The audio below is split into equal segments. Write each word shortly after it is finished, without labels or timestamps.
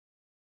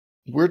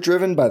We're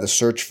driven by the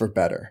search for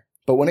better.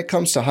 But when it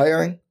comes to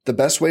hiring, the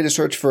best way to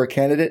search for a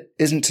candidate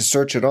isn't to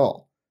search at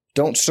all.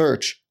 Don't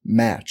search,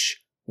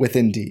 match with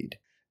Indeed.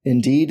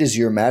 Indeed is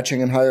your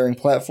matching and hiring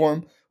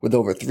platform with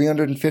over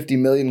 350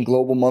 million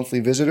global monthly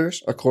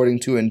visitors,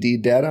 according to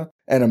Indeed data,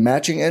 and a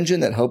matching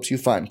engine that helps you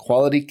find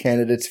quality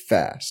candidates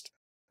fast.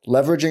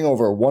 Leveraging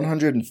over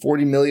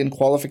 140 million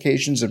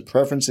qualifications and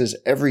preferences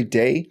every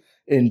day,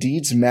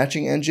 Indeed's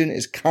matching engine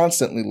is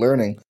constantly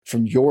learning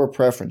from your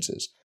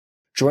preferences.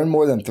 Join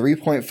more than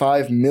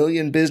 3.5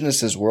 million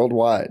businesses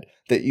worldwide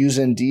that use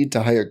Indeed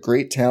to hire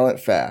great talent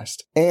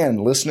fast.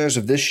 And listeners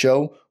of this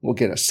show will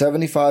get a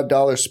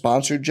 $75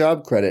 sponsored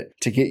job credit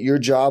to get your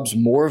jobs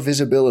more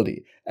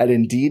visibility at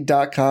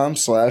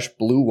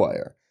Indeed.com/Blue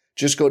Wire.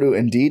 Just go to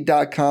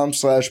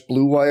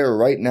Indeed.com/Blue Wire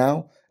right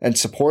now and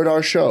support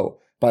our show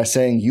by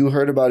saying you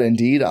heard about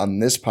Indeed on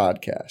this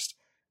podcast.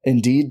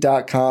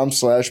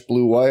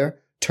 Indeed.com/Blue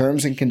Wire.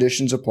 Terms and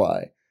conditions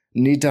apply.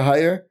 Need to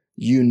hire?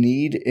 You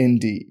need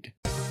Indeed.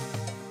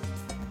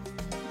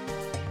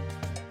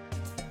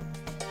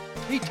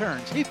 He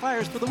turns. He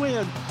fires for the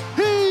win.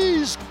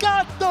 He's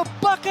got the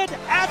bucket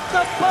at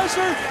the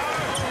buzzer.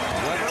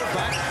 Weber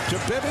back to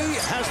Bibby.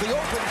 Has the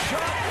open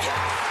shot.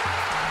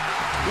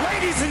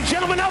 Ladies and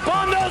gentlemen, up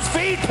on those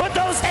feet. Put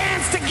those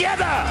hands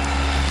together.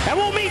 And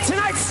we'll meet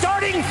tonight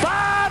starting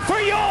five for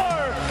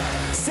your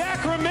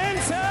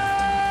Sacramento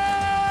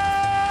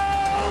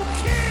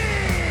Kings.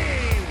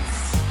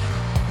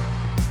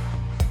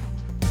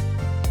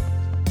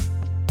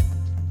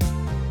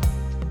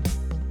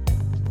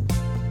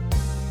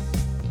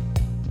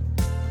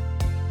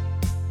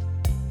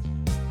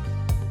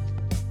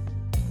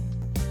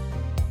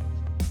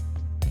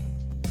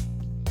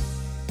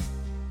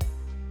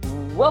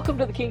 Welcome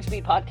to the Kings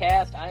Beat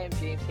podcast. I am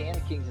James Han,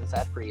 the Kings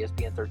Inside for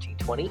ESPN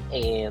 1320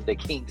 and the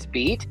Kings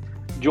Beat.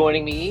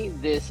 Joining me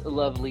this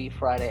lovely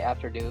Friday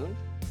afternoon,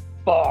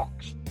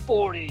 Fox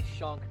 40,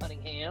 Sean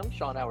Cunningham.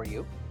 Sean, how are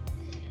you?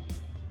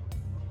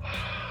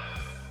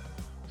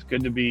 It's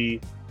good to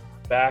be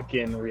back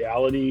in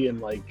reality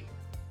and I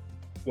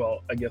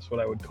guess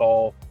what I would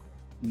call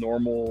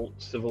normal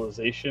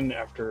civilization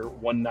after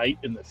one night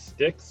in the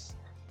sticks.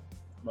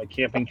 My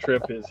camping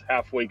trip is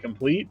halfway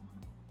complete,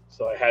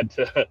 so I had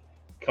to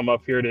come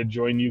up here to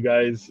join you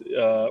guys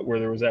where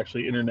there was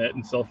actually internet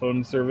and cell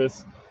phone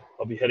service.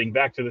 I'll be heading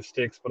back to the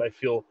sticks, but I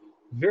feel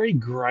very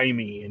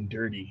grimy and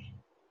dirty.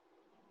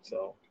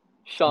 So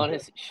Sean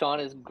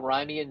is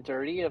grimy and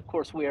dirty. Of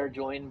course, we are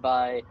joined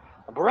by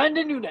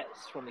Brendan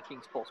Nunes from the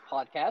Kings Pulse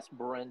podcast.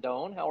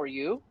 Brendan, how are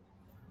you?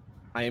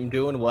 I am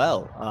doing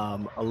well.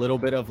 A little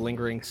bit of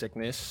lingering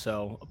sickness,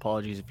 so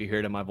apologies if you hear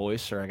it in my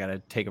voice or I got to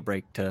take a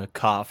break to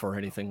cough or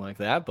anything like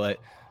that, but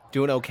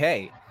doing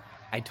okay.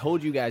 I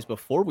told you guys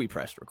before we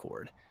pressed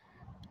record,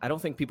 I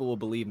don't think people will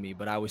believe me,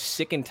 but I was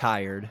sick and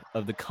tired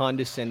of the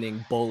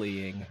condescending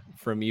bullying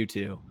from you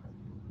two.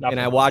 And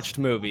I watched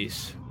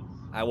movies.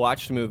 I've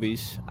watched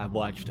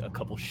a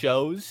couple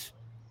shows.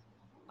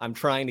 I'm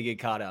trying to get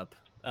caught up.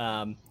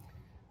 I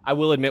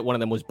will admit one of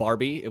them was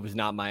Barbie. It was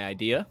not my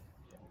idea.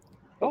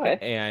 Okay.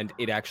 And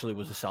it actually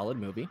was a solid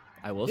movie.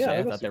 I will say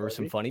I thought there were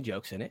some funny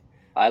jokes in it.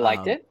 I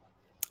liked it.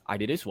 I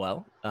did as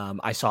well.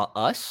 I saw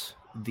Us,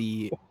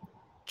 the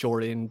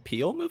Jordan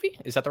Peele movie.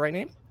 Is that the right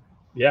name?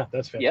 Yeah,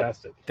 that's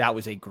fantastic. Yep. That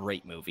was a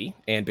great movie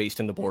and based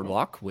in the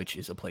Boardwalk, which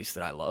is a place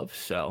that I love.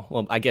 So,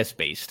 well, I guess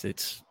based. I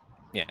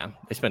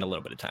spent a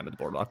little bit of time at the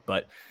Boardwalk,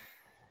 but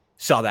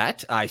saw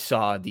that. I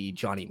saw the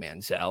Johnny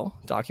Manziel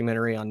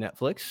documentary on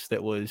Netflix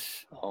that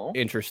was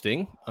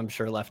interesting. I'm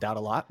sure left out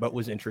a lot, but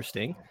was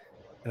interesting.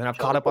 And then I've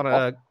caught up on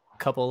a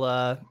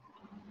couple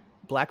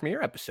Black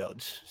Mirror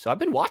episodes. So I've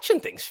been watching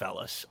things,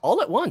 fellas,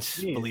 all at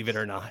once, believe it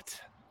or not.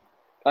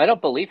 I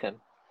don't believe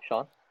him,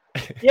 Sean.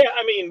 Yeah,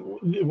 I mean,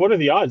 what are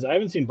the odds? I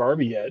haven't seen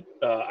Barbie yet.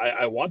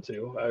 I want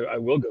to. I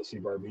will go see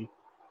Barbie.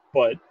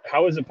 But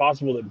how is it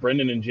possible that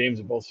Brendan and James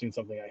have both seen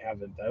something I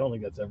haven't? I don't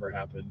think that's ever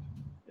happened,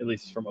 at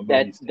least from a movie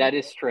standpoint. That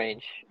is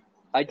strange.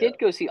 I did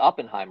go see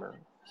Oppenheimer,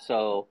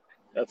 so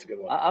that's a good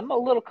one. I'm a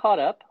little caught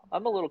up.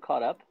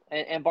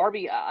 And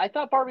Barbie, I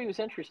thought Barbie was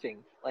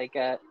interesting. I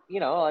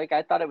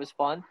thought it was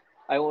fun.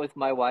 I went with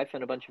my wife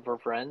and a bunch of her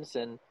friends,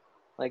 and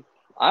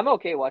I'm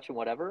okay watching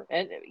whatever.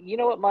 And you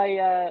know what,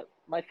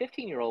 my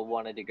 15-year-old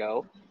wanted to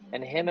go,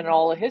 and him and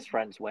all of his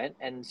friends went,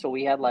 and so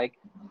we had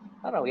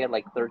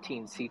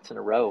 13 seats in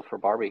a row for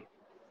Barbie.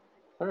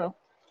 I don't know.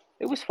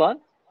 It was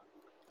fun.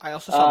 I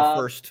also saw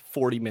the first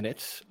 40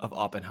 minutes of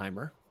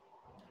Oppenheimer.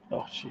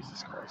 Oh,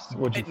 Jesus Christ.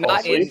 Would you fall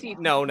asleep?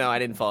 No, I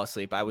didn't fall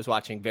asleep. I was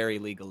watching very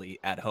legally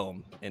at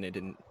home, and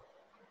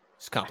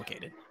it's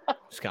complicated.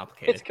 It's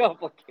complicated.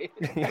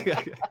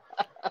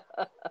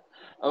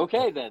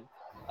 Okay, then.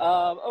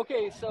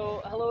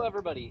 So hello,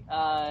 everybody.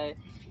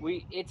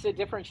 It's a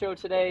different show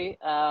today.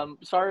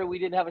 Sorry we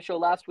didn't have a show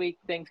last week.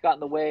 Things got in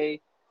the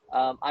way.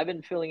 I've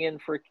been filling in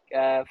for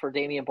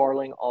Damian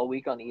Barling all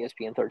week on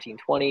ESPN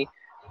 1320.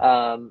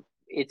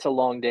 It's a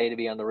long day to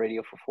be on the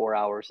radio for 4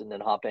 hours and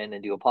then hop in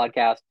and do a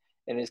podcast.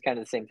 And it's kind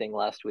of the same thing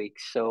last week.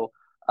 So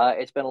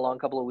it's been a long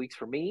couple of weeks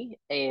for me.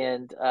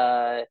 And,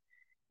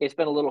 it's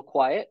been a little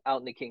quiet out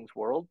in the Kings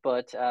world.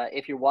 But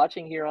if you're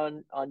watching here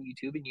on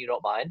YouTube and you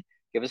don't mind,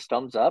 give us a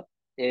thumbs up.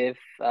 If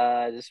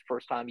this is the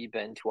first time you've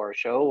been to our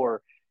show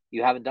or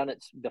you haven't done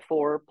it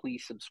before,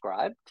 please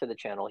subscribe to the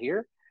channel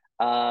here.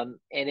 And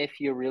if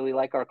you really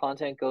like our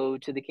content, go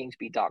to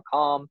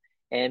thekingsbeat.com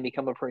and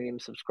become a premium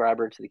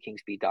subscriber to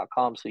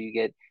thekingsbeat.com so you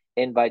get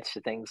invites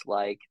to things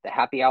like the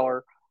happy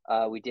hour.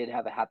 We did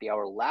have a happy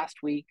hour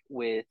last week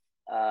with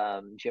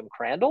Jim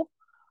Crandall,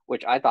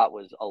 which I thought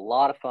was a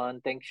lot of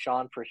fun. Thanks,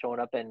 Sean, for showing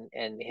up and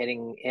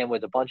hitting him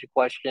with a bunch of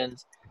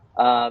questions.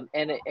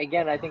 And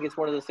again, I think it's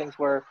one of those things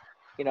where,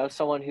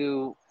 someone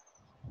who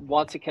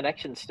wants a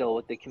connection still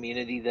with the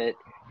community that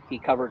he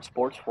covered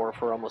sports for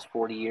almost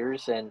 40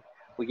 years. And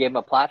we gave him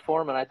a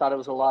platform, and I thought it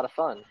was a lot of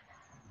fun.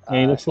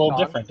 Yeah, he looks a little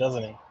Sean, different,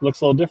 doesn't he? Looks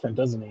a little different,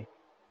 doesn't he?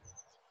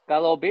 got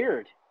a little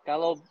beard. Got a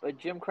little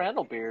Jim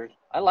Crandall beard.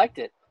 I liked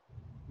it.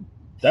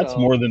 That's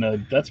more than a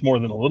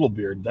little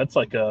beard. That's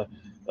like a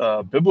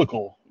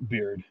biblical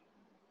beard.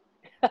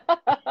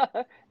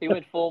 He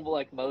went full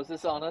like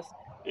Moses on us.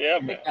 Yeah,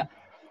 man.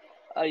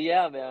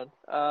 Yeah, man.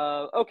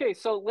 Okay,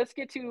 so let's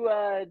get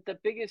to the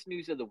biggest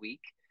news of the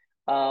week.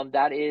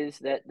 That is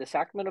that the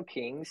Sacramento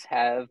Kings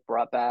have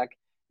brought back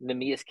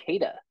Neemias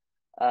Queta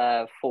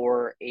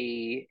for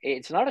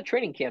it's not a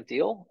training camp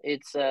deal.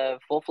 It's a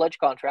full-fledged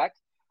contract,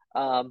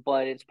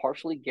 but it's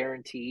partially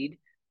guaranteed.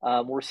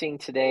 We're seeing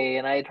today,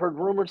 and I had heard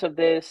rumors of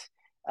this.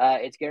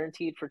 It's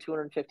guaranteed for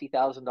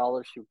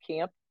 $250,000 through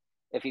camp.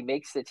 If he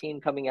makes the team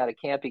coming out of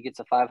camp, he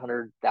gets a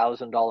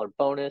 $500,000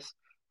 bonus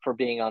for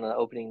being on an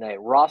opening night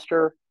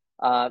roster.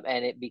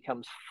 And it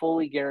becomes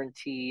fully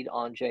guaranteed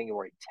on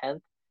January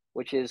 10th,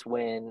 which is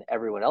when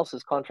everyone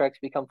else's contracts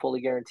become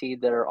fully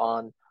guaranteed that are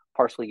on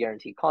partially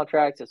guaranteed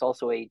contracts. It's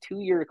also a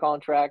 2-year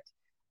contract,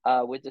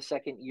 with the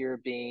second year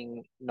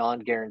being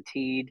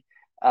non-guaranteed.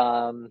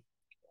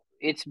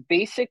 It's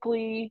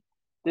basically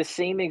the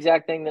same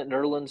exact thing that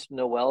Nerlens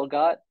Noel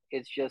got.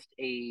 It's just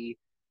a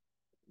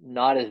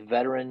not as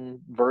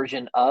veteran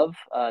version of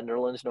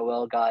Nerlens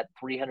Noel got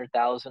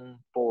 $300,000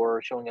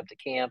 for showing up to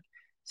camp,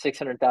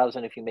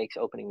 $600,000 if he makes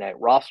opening night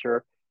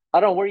roster. I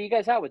don't know, where are you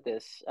guys at with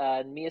this?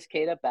 Neemias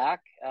Queta back.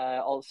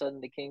 All of a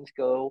sudden, the Kings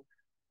go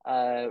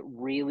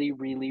really,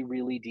 really,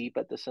 really deep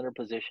at the center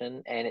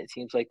position, and it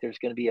seems like there's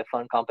going to be a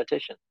fun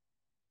competition.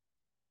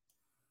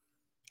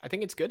 I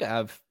think it's good to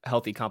have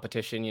healthy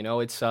competition.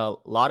 It's a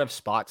lot of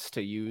spots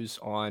to use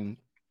on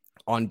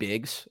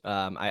bigs.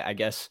 I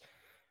guess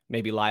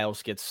maybe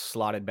Lyles gets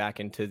slotted back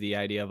into the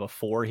idea of a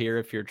 4 here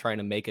if you're trying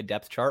to make a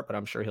depth chart, but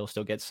I'm sure he'll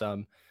still get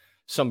some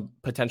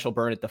potential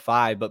burn at the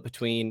 5. But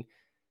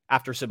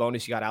after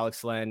Sabonis, you got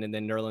Alex Len and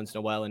then Nerlens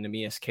Noel and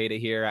Neemias Queta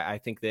here. I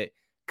think that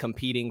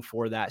competing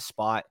for that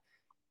spot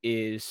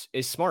is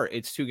smart.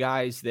 It's two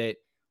guys that,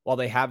 while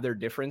they have their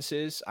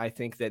differences, I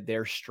think that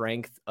their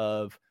strength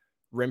of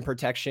rim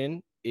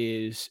protection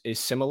is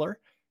similar.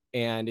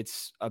 And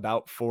it's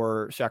about,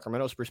 for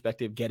Sacramento's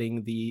perspective,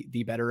 getting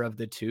the better of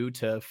the two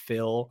to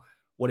fill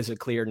what is a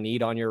clear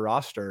need on your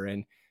roster.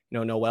 And,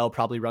 Noel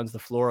probably runs the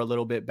floor a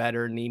little bit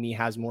better. Nimi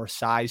has more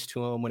size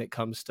to him when it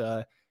comes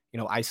to,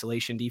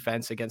 isolation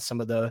defense against some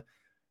of the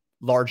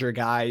larger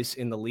guys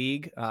in the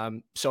league.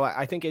 So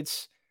I think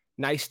it's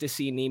nice to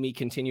see Nimi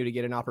continue to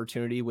get an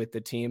opportunity with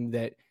the team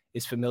that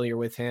is familiar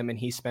with him and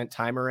he spent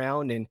time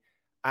around. And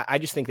I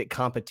just think that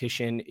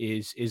competition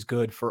is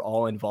good for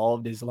all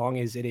involved, as long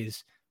as it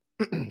is,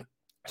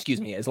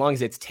 as long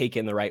as it's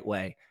taken the right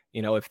way.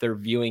 If they're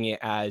viewing it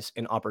as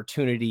an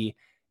opportunity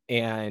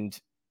and,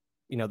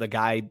 the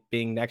guy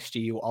being next to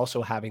you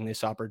also having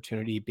this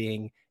opportunity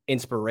being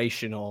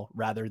inspirational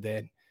rather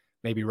than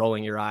maybe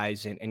rolling your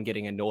eyes and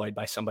getting annoyed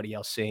by somebody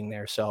else sitting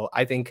there. So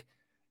I think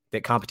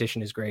that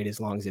competition is great as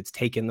long as it's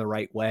taken the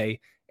right way.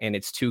 And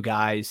it's two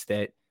guys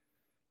that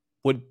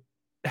would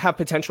have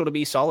potential to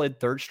be solid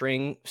third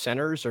string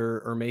centers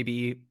or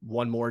maybe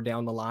one more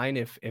down the line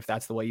if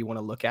that's the way you want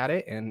to look at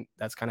it. And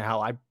that's kind of how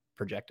I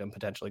project them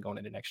potentially going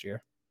into next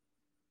year.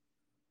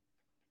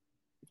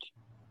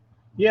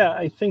 Yeah,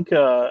 I think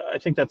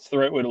that's the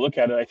right way to look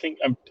at it. I think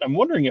I'm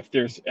wondering if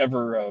there's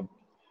ever a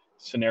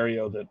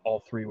scenario that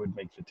all three would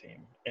make the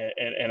team,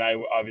 and I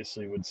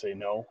obviously would say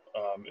no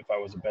if I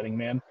was a betting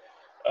man.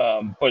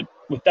 But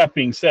with that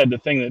being said, the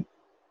thing that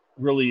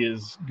really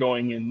is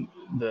going in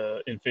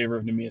favor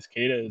of Neemias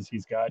Queta is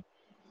he's got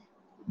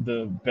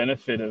the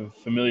benefit of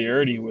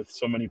familiarity with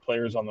so many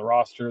players on the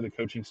roster, the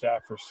coaching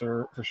staff for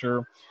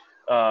sure.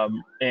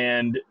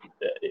 And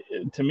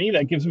to me,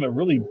 that gives him a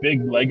really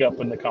big leg up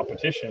in the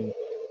competition.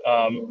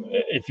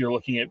 If you're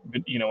looking at,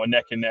 a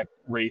neck and neck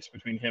race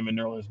between him and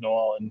Nerlens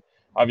Noel, and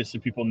obviously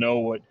people know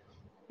what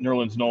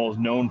Nerlens Noel is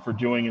known for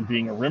doing and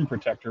being a rim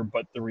protector.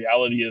 But the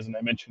reality is, and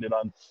I mentioned it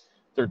on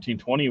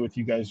 1320 with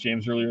you guys,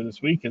 James, earlier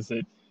this week, is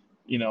that,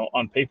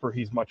 on paper,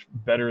 he's much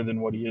better than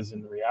what he is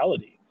in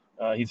reality.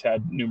 He's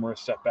had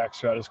numerous setbacks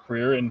throughout his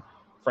career and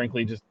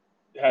frankly just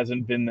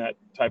hasn't been that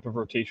type of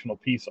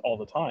rotational piece all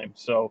the time.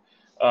 So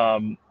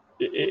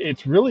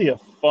it's really a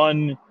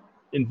fun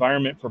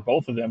environment for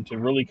both of them to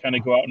really kind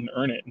of go out and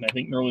earn it. And I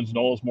think Nerlens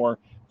Noel is more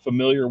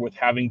familiar with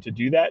having to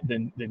do that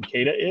than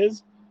Queta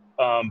is.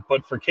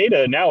 But for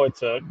Queta, now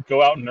it's a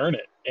go out and earn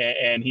it.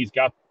 And he's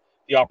got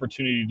the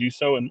opportunity to do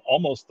so and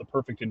almost the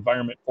perfect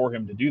environment for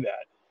him to do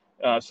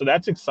that. So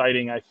that's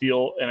exciting, I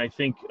feel. And I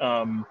think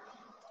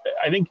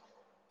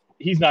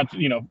he's not,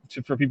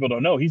 for people who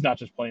don't know, he's not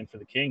just playing for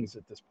the Kings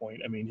at this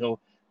point. I mean, he'll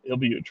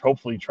be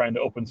hopefully trying to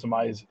open some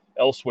eyes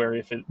elsewhere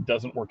if it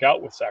doesn't work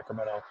out with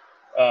Sacramento.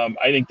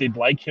 I think they'd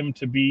like him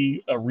to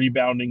be a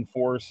rebounding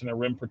force and a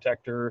rim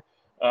protector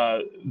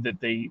that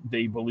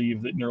they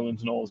believe that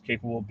Nerlens Noel is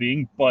capable of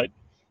being. But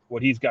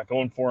what he's got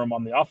going for him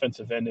on the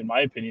offensive end, in my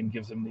opinion,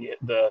 gives him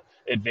the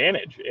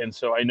advantage. And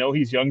so I know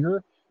he's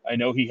younger. I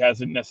know he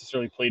hasn't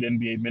necessarily played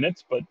NBA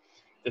minutes, but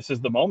this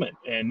is the moment.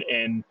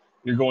 And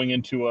you're going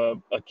into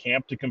a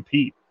camp to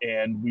compete.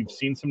 And we've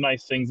seen some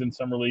nice things in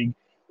Summer League.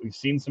 We've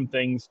seen some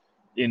things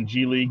in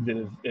G League that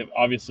have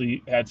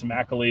obviously had some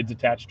accolades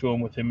attached to him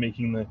with him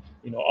making the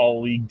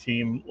all league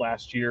team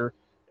last year.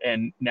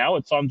 And now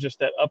it's on just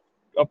that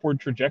upward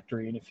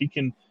trajectory. And if he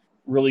can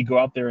really go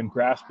out there and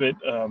grasp it,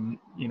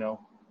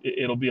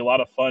 it'll be a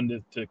lot of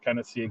fun to kind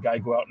of see a guy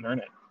go out and earn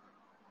it.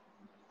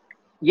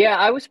 Yeah,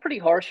 I was pretty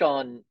harsh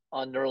on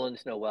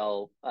Nerlens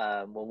Noel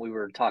when we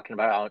were talking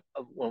about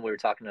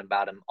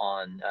him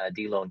on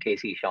D'Lo and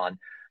Casey, Sean,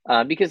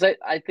 because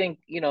I think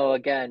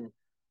again,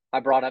 I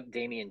brought up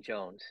Damian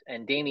Jones,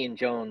 and Damian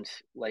Jones,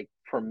 like,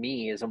 for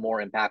me, is a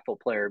more impactful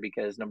player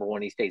because number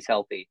one, he stays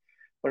healthy,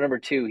 but number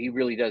two, he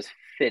really does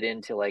fit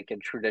into like a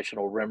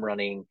traditional rim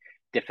running,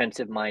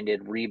 defensive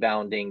minded,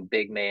 rebounding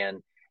big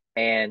man.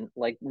 And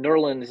like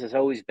Nerlens has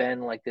always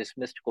been like this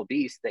mystical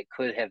beast that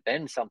could have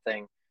been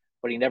something,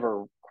 but he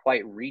never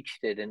quite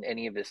reached it in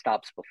any of his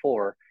stops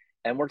before.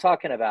 And we're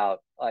talking about,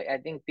 I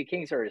think the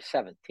Kings are his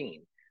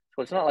 17.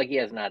 So it's not like he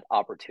hasn't had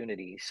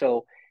opportunity.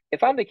 So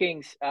if I'm the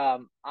Kings,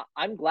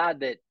 I'm glad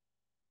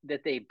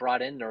that they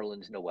brought in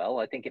Nerlens Noel.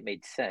 I think it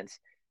made sense.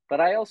 But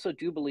I also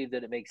do believe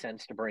that it makes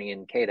sense to bring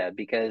in Queta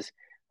because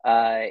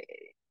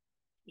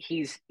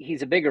he's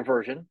a bigger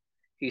version.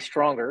 He's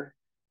stronger.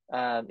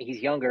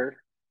 He's younger.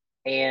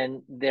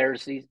 And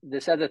there's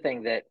this other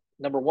thing that,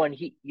 number one,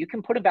 you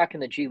can put him back in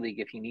the G League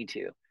if you need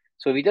to.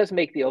 So if he does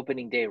make the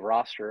opening day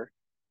roster,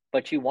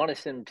 but you want to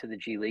send him to the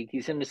G League,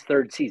 he's in his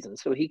third season,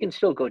 so he can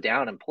still go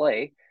down and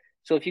play.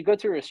 So if you go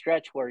through a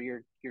stretch where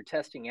you're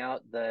testing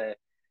out the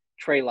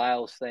Trey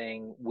Lyles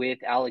thing with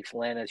Alex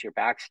Len as your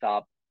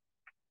backstop,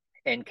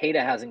 and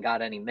Queta hasn't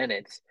got any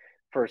minutes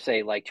for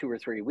say like 2 or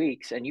 3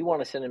 weeks, and you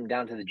want to send him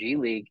down to the G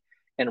League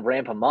and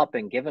ramp him up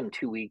and give him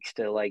 2 weeks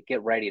to like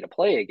get ready to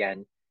play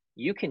again,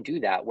 you can do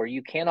that. Where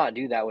you cannot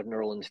do that with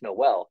Nerlens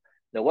Noel.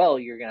 Noel,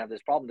 you're gonna have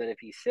this problem that if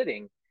he's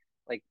sitting,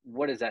 like,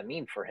 what does that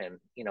mean for him?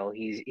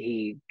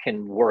 He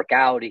can work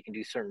out, he can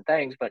do certain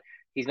things, but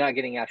he's not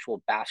getting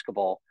actual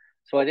basketball.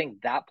 So I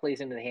think that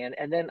plays into the hand.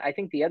 And then I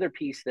think the other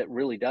piece that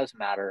really does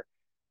matter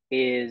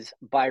is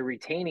by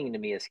retaining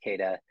Neemias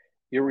Queta,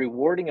 you're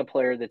rewarding a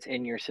player that's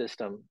in your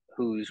system,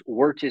 who's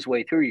worked his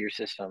way through your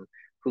system,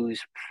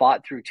 who's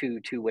fought through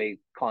two-way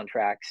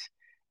contracts,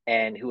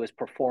 and who has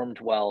performed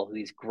well,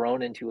 who's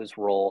grown into his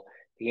role.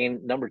 He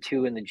came number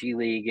 2 in the G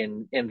League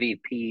and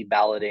MVP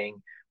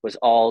balloting, was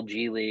all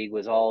G League,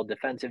 was all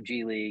defensive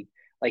G League.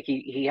 Like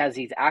he has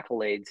these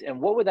accolades. And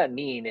what would that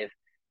mean if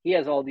he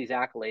has all these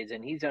accolades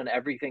and he's done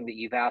everything that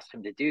you've asked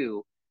him to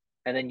do,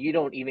 and then you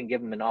don't even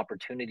give him an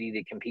opportunity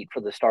to compete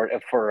for the start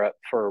for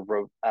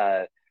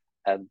a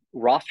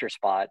roster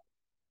spot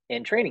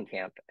in training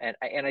camp? And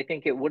I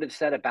think it would have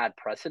set a bad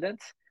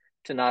precedent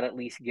to not at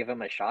least give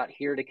him a shot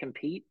here to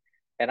compete.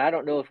 And I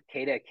don't know if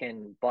Queta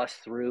can bust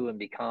through and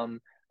become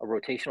a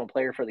rotational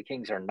player for the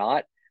Kings or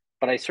not,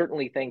 but I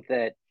certainly think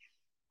that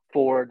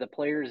for the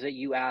players that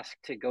you ask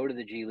to go to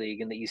the G League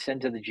and that you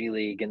send to the G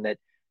League and that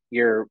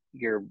you're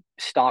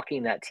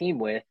stocking that team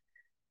with,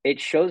 it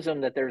shows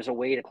them that there's a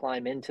way to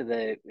climb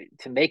into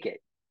to make it,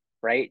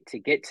 right? To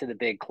get to the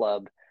big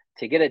club,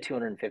 to get a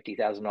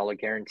 $250,000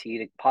 guarantee,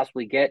 to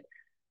possibly get,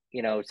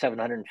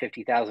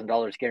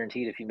 $750,000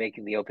 guaranteed if you make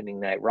the opening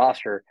night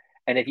roster.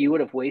 And if you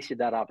would have wasted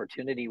that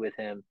opportunity with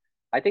him,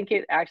 I think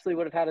it actually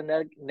would have had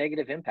a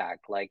negative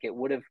impact. Like, it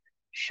would have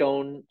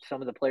shown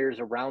some of the players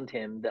around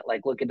him that,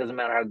 like, look, it doesn't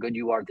matter how good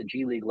you are at the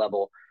G League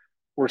level,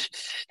 we're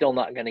still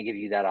not going to give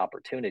you that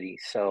opportunity.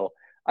 So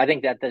I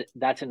think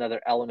that's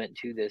another element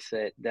to this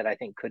that I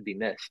think could be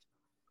missed.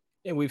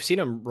 And we've seen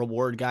him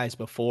reward guys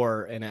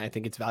before, and I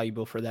think it's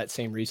valuable for that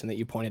same reason that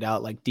you pointed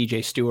out, like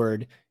DJ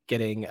Stewart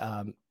getting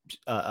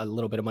a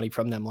little bit of money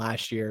from them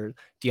last year,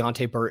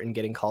 Deontay Burton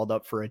getting called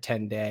up for a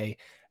 10-day.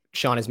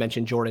 Sean has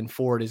mentioned Jordan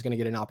Ford is going to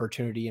get an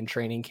opportunity in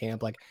training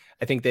camp. Like,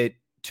 I think that,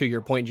 to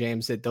your point,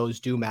 James, that those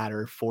do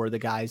matter for the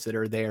guys that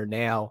are there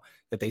now,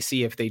 that they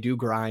see if they do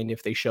grind,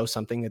 if they show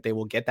something, that they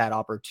will get that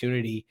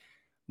opportunity.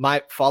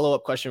 My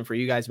follow-up question for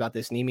you guys about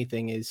this Nemi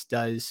thing is,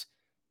 does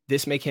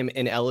this make him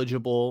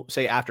ineligible?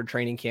 Say after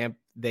training camp,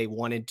 they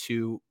wanted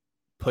to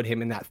put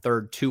him in that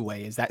third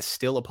two-way. Is that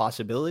still a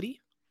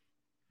possibility?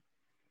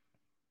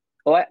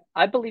 Well,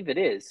 I believe it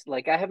is.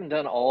 Like, I haven't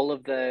done all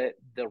of the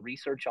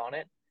research on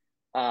it,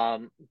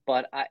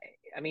 But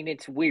I mean,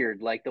 it's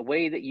weird, like the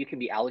way that you can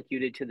be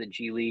allocated to the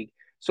G League.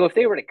 So if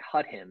they were to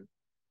cut him,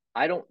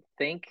 I don't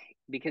think,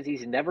 because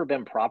he's never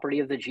been property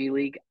of the G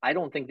League, I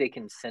don't think they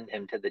can send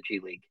him to the G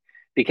League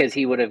because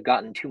he would have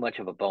gotten too much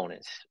of a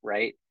bonus,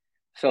 right?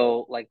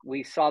 So, like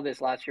we saw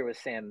this last year with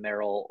Sam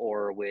Merrill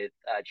or with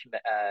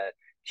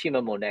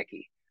Chima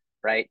Moneki,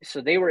 right?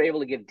 So they were able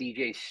to give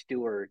DJ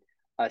Stewart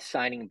a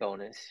signing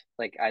bonus,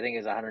 like I think it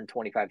was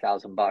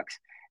 125,000 bucks,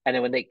 and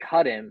then when they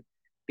cut him,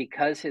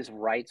 because his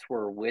rights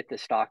were with the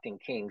Stockton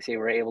Kings, they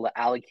were able to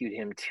allocate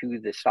him to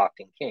the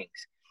Stockton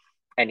Kings,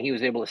 and he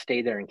was able to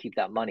stay there and keep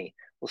that money.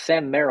 Well,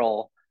 Sam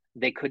Merrill,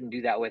 they couldn't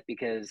do that with,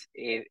 because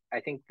I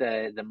think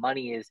the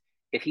money is,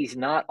 if he's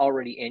not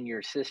already in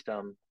your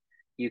system,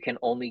 you can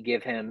only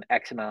give him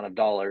X amount of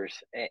dollars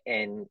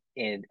and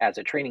as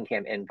a training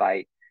camp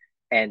invite,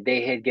 and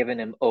they had given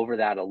him over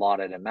that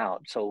allotted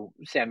amount. So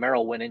Sam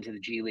Merrill went into the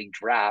G League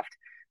draft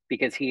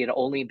because he had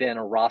only been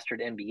a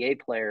rostered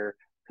NBA player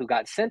who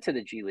got sent to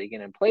the G League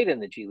and had played in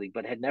the G League,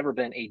 but had never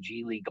been a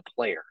G League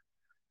player.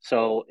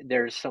 So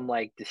there's some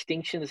like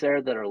distinctions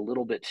there that are a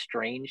little bit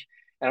strange.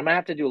 And I'm gonna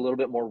have to do a little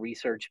bit more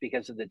research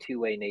because of the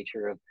two-way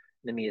nature of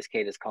Neemias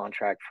Queta's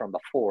contract from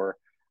before,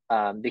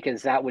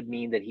 because that would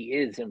mean that he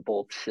is in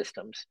both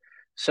systems.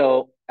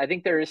 So I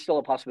think there is still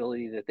a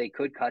possibility that they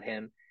could cut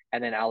him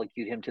and then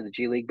allocate him to the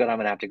G League, but I'm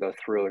gonna have to go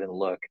through it and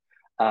look.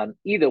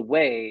 Either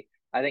way,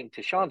 I think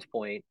to Sean's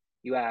point,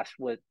 you asked,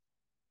 what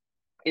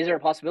is there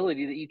a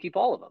possibility that you keep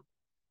all of them?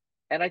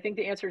 And I think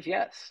the answer is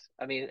yes.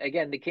 I mean,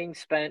 again, the Kings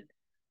spent,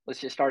 let's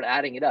just start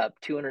adding it up,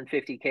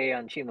 250K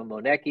on Chima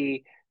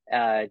Moneki,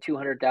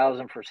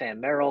 200,000 for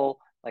Sam Merrill,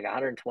 like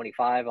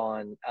 125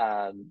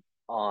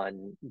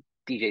 on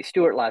DJ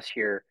Stewart last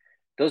year.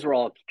 Those were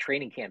all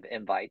training camp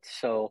invites.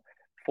 So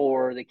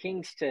for the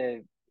Kings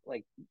to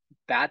like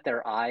bat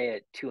their eye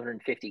at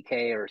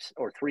 250K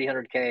or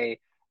 300K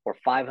or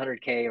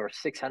 500K or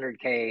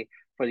 600K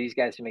for these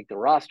guys to make the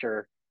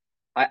roster,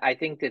 I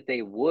think that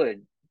they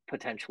would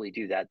potentially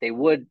do that. They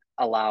would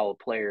allow a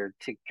player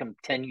to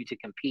continue to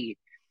compete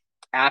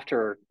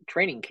after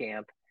training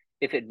camp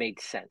if it made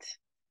sense.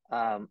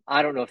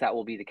 I don't know if that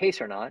will be the case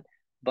or not,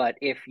 but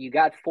if you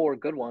got four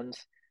good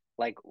ones,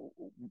 like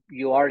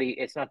you already,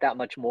 it's not that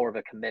much more of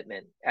a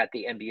commitment at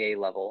the NBA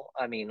level.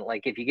 I mean,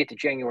 like if you get to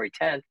January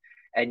 10th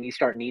and you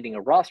start needing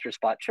a roster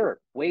spot, sure,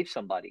 waive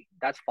somebody.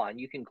 That's fine.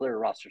 You can clear a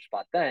roster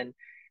spot then,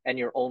 and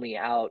you're only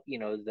out,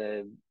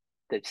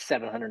 the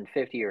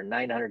 750 or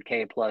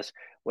 900K plus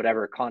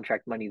whatever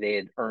contract money they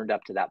had earned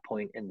up to that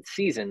point in the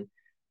season,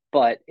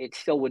 but it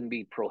still wouldn't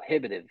be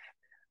prohibitive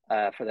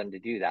for them to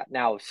do that.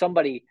 Now, if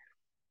somebody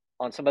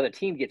on some other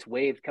team gets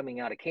waived coming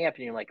out of camp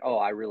and you're like, oh,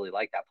 I really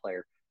like that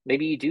player,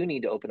 maybe you do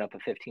need to open up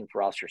a 15th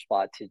roster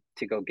spot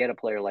to go get a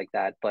player like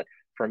that. But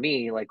for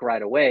me, like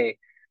right away,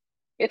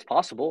 it's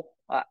possible.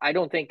 I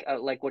don't think,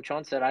 like what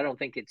Sean said, I don't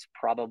think it's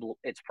probable.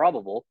 It's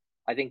probable.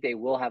 I think they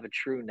will have a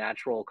true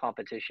natural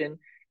competition.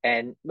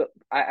 And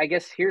I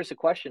guess here's a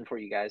question for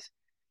you guys.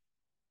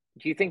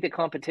 Do you think the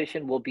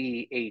competition will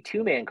be a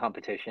two-man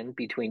competition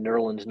between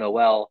Nerlens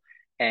Noel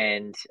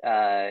and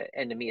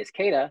Neemias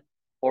Queta,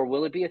 or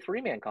will it be a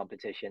three-man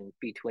competition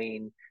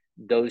between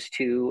those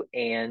two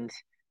and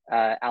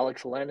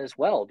Alex Len as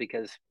well?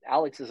 Because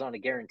Alex is on a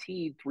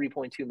guaranteed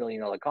 $3.2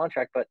 million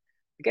contract, but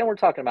again, we're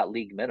talking about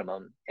league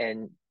minimum,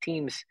 and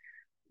teams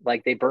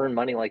like they burn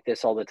money like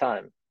this all the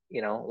time.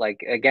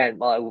 Like again,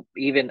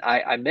 even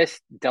I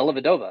missed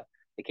Dellavedova.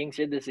 The Kings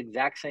did this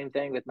exact same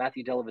thing with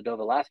Matthew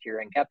Dellavedova last year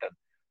and kept him.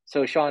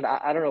 So, Sean,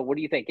 I don't know. What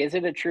do you think? Is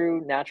it a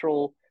true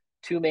natural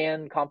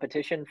two-man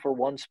competition for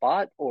one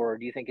spot, or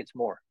do you think it's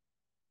more?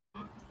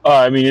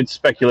 I mean, it's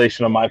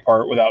speculation on my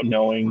part without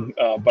knowing,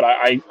 but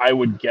I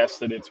would guess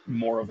that it's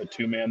more of a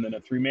two-man than a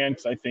three-man,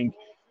 because I think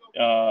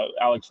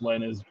Alex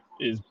Len is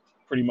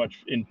pretty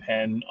much in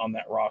pen on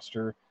that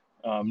roster,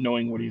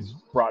 knowing what he's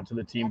brought to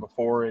the team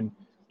before, and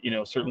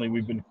certainly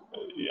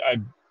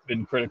I've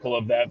been critical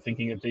of that,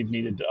 thinking that they've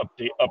needed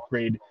to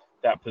upgrade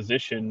that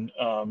position.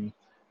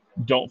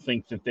 Don't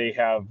think that they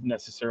have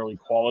necessarily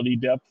quality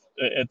depth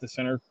at the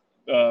center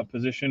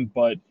position,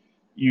 but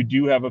you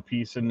do have a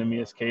piece in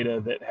Neemias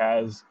Queta that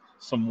has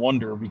some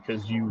wonder,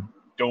 because you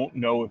don't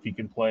know if he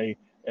can play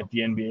at the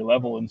NBA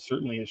level, and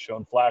certainly has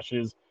shown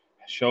flashes,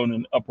 has shown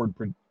an upward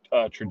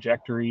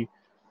trajectory,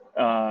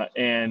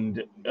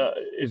 and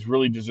is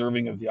really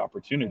deserving of the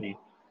opportunity.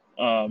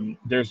 To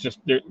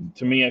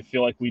me, I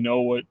feel like we know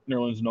what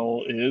Nerlens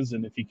Noel is,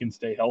 and if he can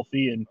stay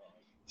healthy and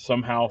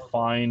somehow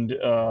find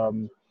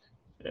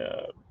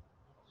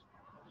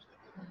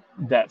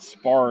that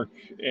spark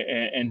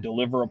and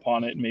deliver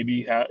upon it,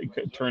 maybe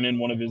turn in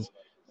one of his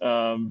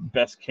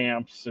best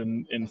camps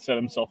and set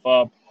himself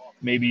up.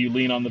 Maybe you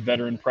lean on the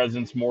veteran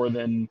presence more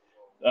than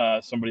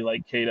somebody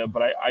like Queta.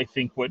 But I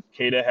think what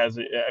Queta has,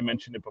 I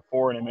mentioned it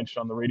before, and I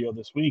mentioned on the radio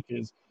this week,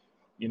 is,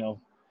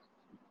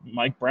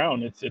 Mike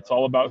Brown. It's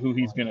all about who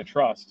he's going to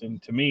trust.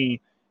 And to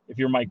me, if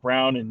you're Mike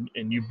Brown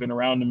and you've been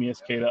around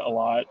Neemias Queta a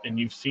lot, and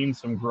you've seen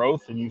some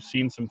growth and you've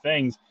seen some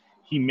things,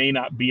 he may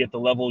not be at the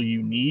level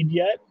you need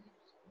yet,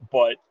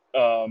 but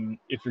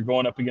if you're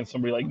going up against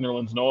somebody like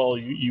Nerlens Noel,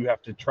 you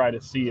have to try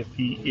to see if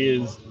he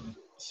is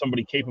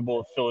somebody capable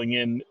of filling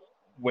in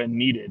when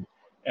needed.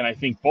 And I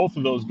think both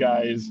of those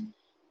guys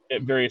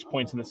at various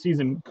points in the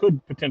season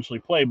could potentially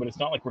play, but it's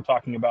not like we're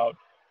talking about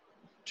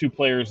two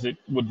players that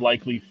would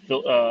likely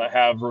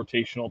have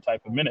rotational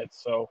type of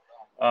minutes. So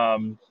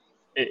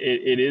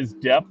it is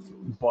depth,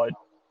 but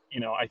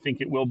I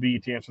think it will be,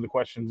 to answer the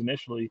questions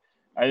initially,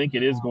 I think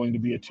it is going to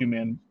be a two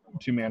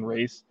man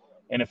race.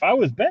 And if I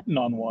was betting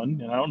on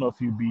one, and I don't know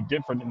if you'd be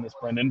different in this,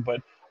 Brendan,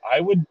 but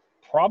I would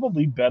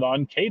probably bet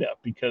on Queta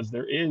because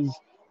there is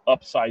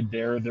upside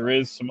there. There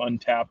is some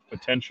untapped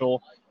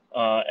potential,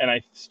 and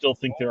I still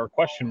think there are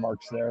question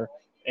marks there.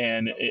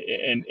 And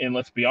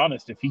let's be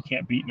honest, if he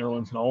can't beat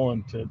Nerlens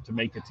Nolan to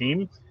make the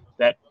team,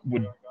 that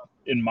would,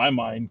 in my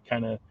mind,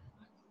 kind of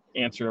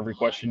answer every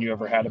question you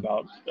ever had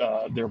about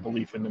their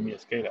belief in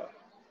Neemias Queta.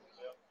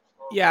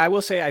 Yeah, I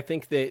will say I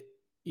think that,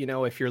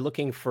 if you're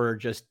looking for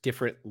just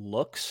different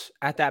looks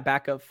at that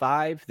backup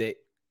five, that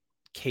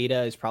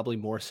Queta is probably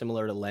more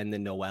similar to Len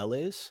than Noel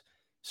is.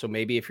 So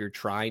maybe if you're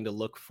trying to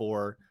look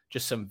for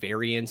just some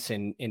variance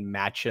in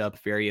matchup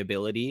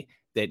variability,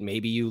 that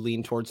maybe you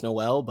lean towards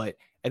Noel. But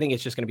I think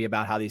it's just going to be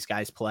about how these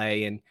guys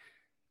play. And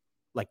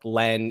like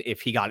Len,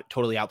 if he got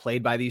totally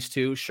outplayed by these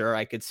two, sure,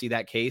 I could see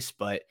that case.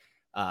 But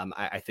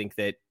I think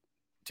that,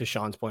 to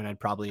Sean's point, I'd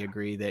probably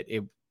agree that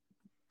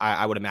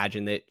I would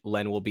imagine that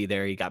Len will be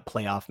there. He got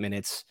playoff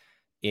minutes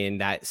in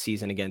that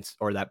season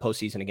that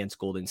postseason against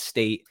Golden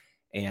State.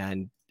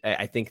 And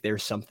I think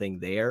there's something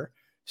there.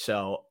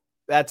 So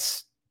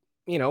that's,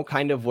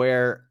 kind of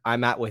where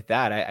I'm at with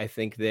that. I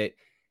think that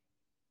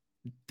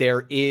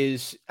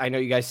I know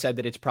you guys said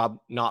that it's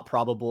not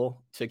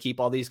probable to keep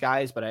all these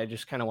guys, but I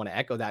just kind of want to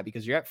echo that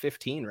because you're at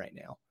 15 right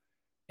now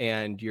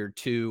and you're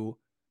two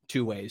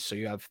ways. So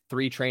you have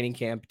 3 training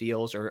camp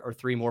deals or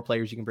 3 more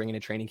players you can bring in a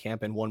training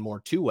camp and 1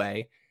 more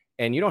 2-way.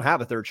 And you don't have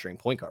a third string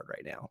point guard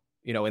right now,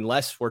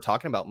 unless we're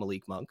talking about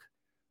Malik Monk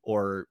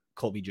or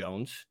Colby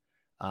Jones.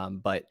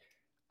 But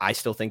I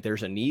still think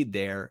there's a need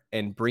there,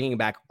 and bringing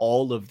back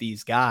all of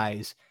these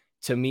guys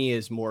to me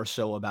is more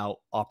so about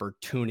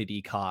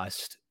opportunity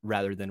cost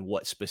rather than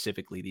what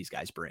specifically these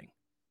guys bring.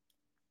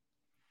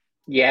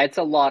 Yeah, it's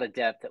a lot of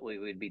depth that we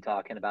would be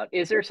talking about.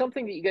 Is there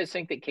something that you guys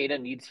think that Queta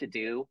needs to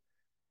do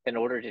in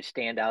order to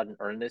stand out and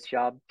earn this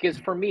job? Because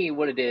for me,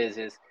 what it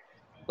is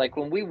like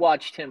when we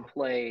watched him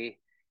play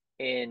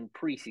in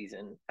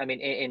preseason,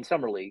 in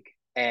summer league,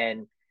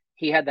 and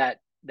he had that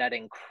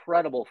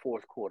incredible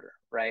fourth quarter,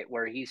 right,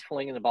 where he's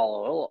flinging the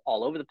ball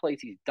all over the place.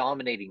 He's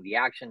dominating the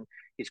action.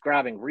 He's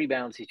grabbing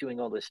rebounds. He's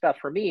doing all this stuff.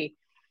 For me,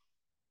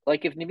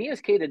 like if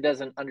Neemias Queta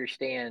doesn't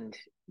understand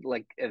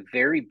like a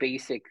very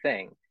basic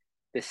thing,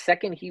 the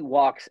second he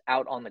walks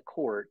out on the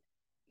court,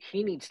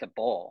 he needs to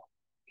ball.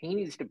 He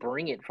needs to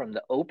bring it from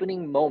the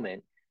opening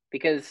moment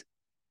because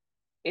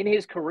in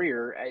his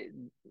career,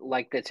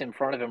 like that's in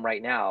front of him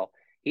right now,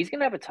 he's going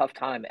to have a tough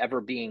time ever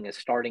being a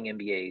starting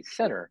NBA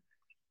center.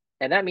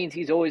 And that means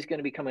he's always going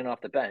to be coming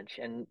off the bench.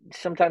 And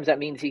sometimes that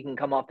means he can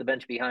come off the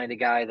bench behind a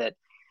guy that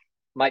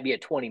might be a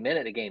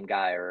 20-minute a game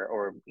guy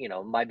or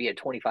might be a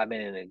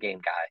 25-minute a game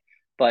guy.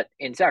 But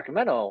in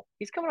Sacramento,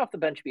 he's coming off the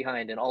bench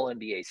behind an all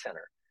NBA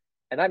center.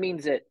 And that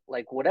means that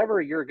like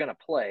whatever you're going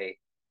to play,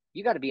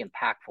 you got to be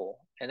impactful.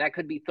 And that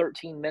could be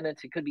 13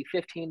 minutes. It could be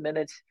 15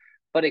 minutes,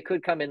 but it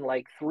could come in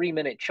like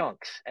 3-minute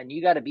chunks. And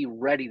you got to be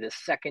ready the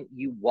second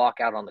you walk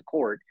out on the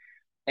court.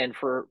 And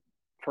for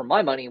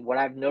my money, what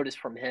I've noticed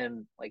from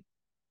him, like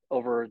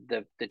over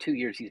the 2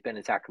 years he's been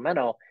in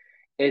Sacramento,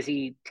 is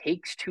he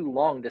takes too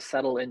long to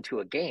settle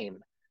into a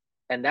game.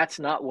 And that's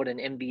not what an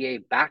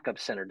NBA backup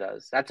center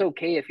does. That's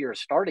okay if you're a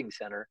starting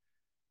center.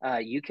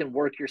 You can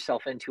work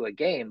yourself into a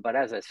game, but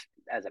as a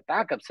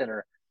backup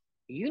center,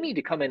 you need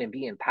to come in and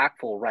be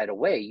impactful right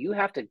away. You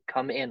have to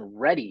come in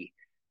ready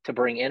to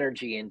bring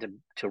energy and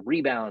to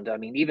rebound. I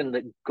mean,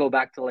 even go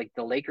back to like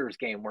the Lakers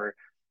game where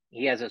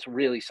he has this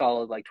really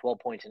solid like 12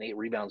 points and 8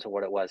 rebounds or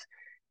what it was.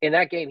 In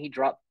that game, he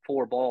dropped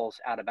 4 balls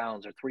out of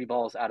bounds or 3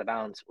 balls out of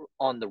bounds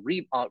on the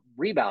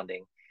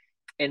rebounding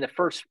in the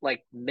first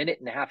like minute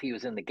and a half he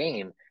was in the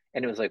game.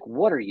 And it was like,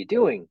 what are you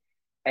doing?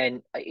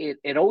 And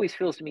it always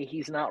feels to me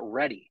he's not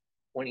ready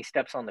when he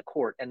steps on the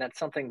court. And that's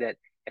something that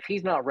if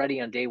he's not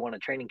ready on day one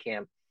of training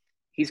camp,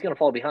 he's going to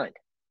fall behind.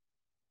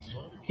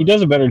 He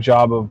does a better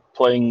job of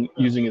playing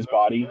using his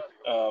body,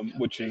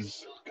 which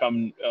has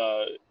come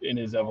in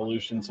his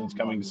evolution since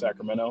coming to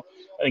Sacramento.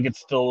 I think it's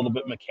still a little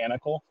bit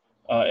mechanical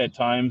at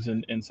times,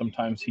 and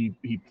sometimes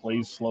he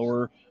plays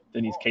slower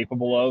than he's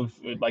capable of.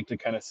 I'd like to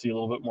kind of see a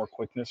little bit more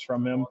quickness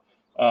from him.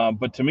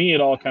 But to me,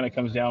 it all kind of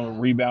comes down to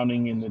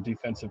rebounding and the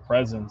defensive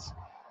presence.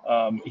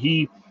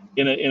 He,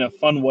 in a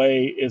fun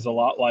way, is a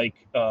lot like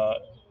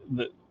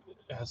the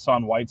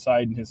Hassan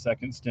Whiteside in his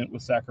second stint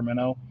with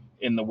Sacramento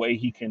in the way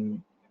he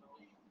can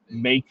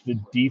make the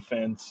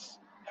defense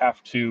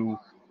have to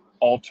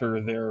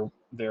alter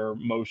their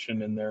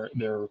motion and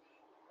their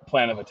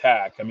plan of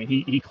attack. I mean,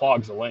 he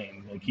clogs a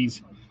lane. Like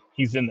he's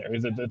in there.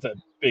 That's a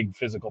big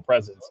physical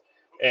presence,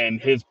 and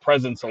his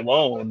presence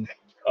alone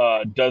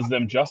does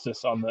them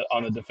justice on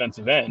the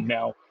defensive end.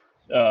 Now,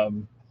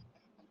 um,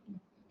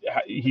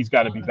 he's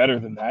got to be better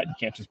than that. You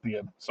can't just be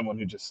someone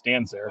who just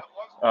stands there.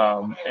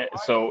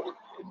 So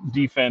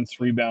defense,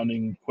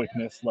 rebounding,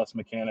 quickness, less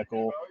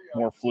mechanical,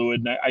 more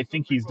fluid. And I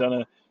think he's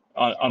done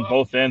on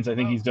both ends. I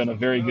think he's done a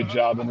very good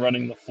job in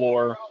running the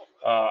floor.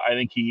 I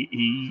think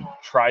he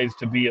tries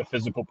to be a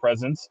physical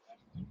presence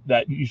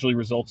that usually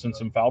results in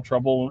some foul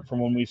trouble from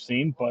what we've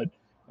seen. But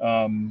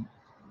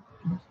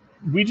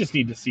we just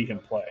need to see him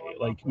play.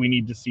 Like, we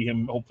need to see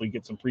him hopefully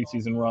get some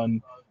preseason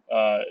run,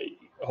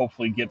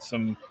 hopefully get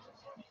some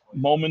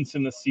moments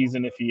in the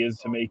season if he is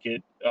to make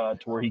it to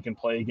where he can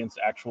play against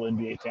actual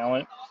NBA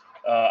talent.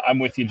 I'm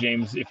with you,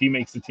 James. If he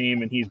makes the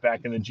team and he's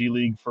back in the G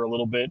League for a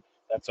little bit,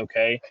 that's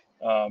okay,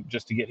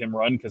 just to get him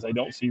run, because I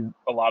don't see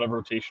a lot of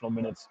rotational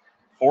minutes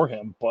for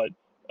him. But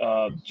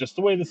just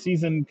the way the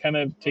season kind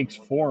of takes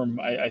form,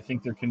 I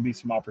think there can be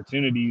some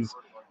opportunities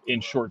in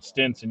short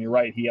stints. And you're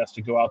right, he has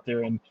to go out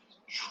there and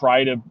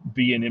try to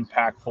be an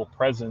impactful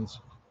presence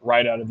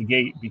right out of the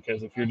gate,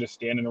 because if you're just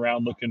standing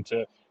around looking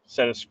to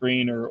set a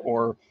screen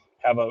or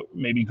have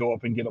maybe go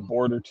up and get a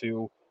board or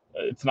two,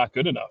 it's not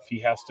good enough. He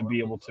has to be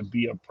able to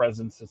be a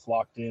presence that's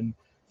locked in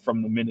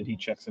from the minute he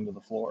checks into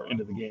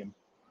the game.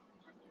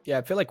 Yeah,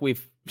 I feel like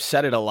we've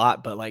said it a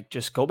lot, but like,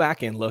 just go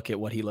back and look at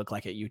what he looked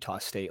like at Utah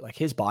State. Like,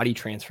 his body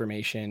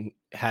transformation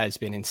has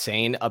been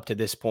insane up to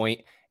this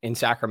point in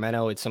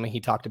Sacramento. It's something he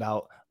talked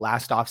about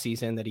last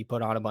offseason, that he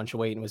put on a bunch of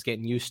weight and was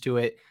getting used to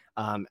it.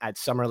 At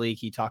Summer League,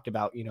 he talked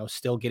about,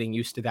 still getting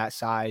used to that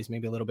size,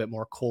 maybe a little bit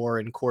more core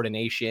and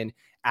coordination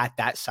at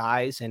that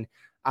size. And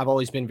I've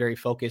always been very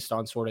focused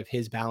on sort of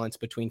his balance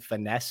between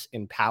finesse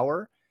and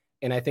power.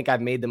 And I think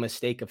I've made the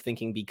mistake of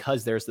thinking,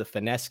 because there's the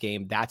finesse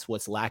game, that's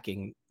what's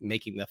lacking,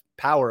 making the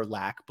power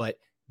lack. But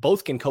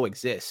both can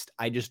coexist.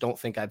 I just don't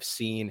think I've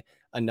seen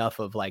enough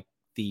of like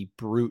the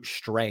brute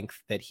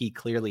strength that he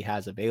clearly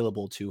has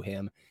available to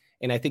him.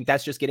 And I think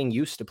that's just getting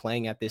used to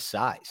playing at this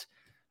size.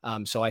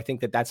 So I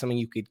think that that's something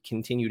you could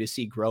continue to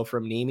see grow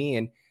from Nemi.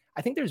 And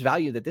I think there's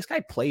value that this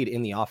guy played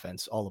in the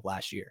offense all of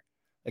last year.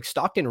 Like,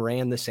 Stockton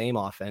ran the same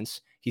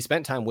offense. He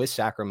spent time with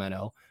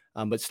Sacramento,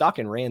 but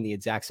Stockton ran the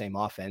exact same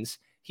offense.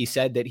 He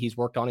said that he's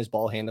worked on his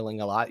ball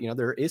handling a lot.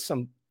 There is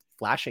some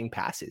flashing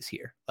passes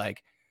here.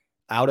 Like,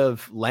 out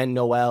of Len,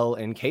 Noel,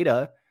 and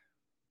Queta,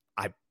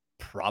 I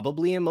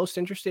probably am most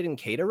interested in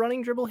Queta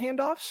running dribble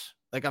handoffs.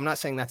 Like, I'm not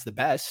saying that's the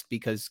best,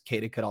 because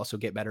Queta could also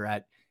get better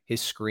at his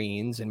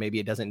screens, and maybe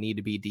it doesn't need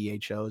to be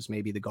DHOs.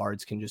 Maybe the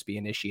guards can just be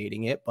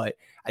initiating it. But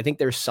I think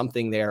there's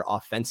something there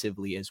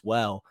offensively as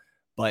well.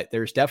 But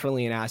there's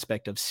definitely an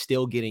aspect of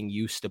still getting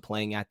used to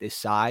playing at this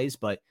size,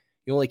 but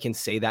you only can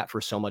say that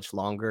for so much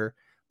longer.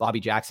 Bobby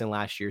Jackson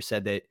last year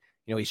said that,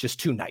 he's just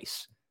too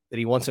nice, that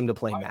he wants him to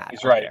play mad.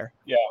 He's right there.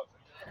 Yeah.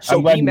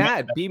 So be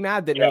mad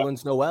that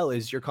Nerlens Noel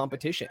is your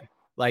competition,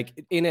 like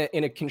in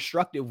a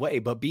constructive way,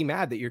 but be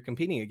mad that you're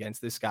competing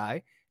against this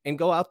guy and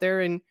go out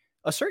there and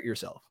assert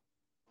yourself.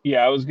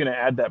 Yeah, I was going to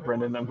add that,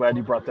 Brendan. I'm glad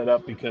you brought that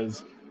up,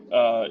 because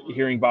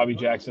hearing Bobby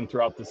Jackson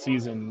throughout the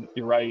season,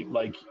 you're right,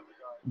 like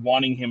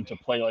wanting him to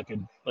play like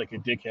a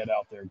dickhead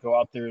out there. Go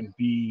out there and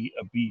be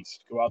a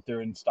beast. Go out there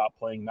and stop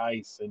playing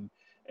nice.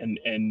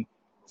 And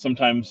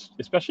sometimes,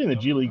 especially in the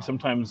G League,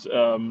 sometimes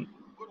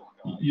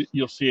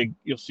you'll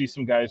see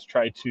some guys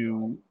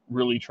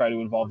really try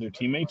to involve their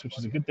teammates, which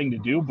is a good thing to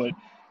do. But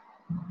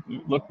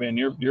look, man,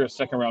 you're a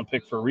second round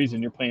pick for a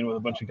reason. You're playing with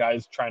a bunch of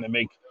guys trying to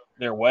make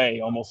their way,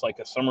 almost like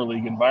a summer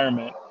league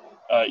environment.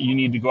 You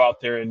need to go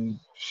out there and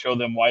show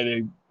them why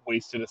they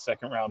wasted a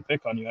second round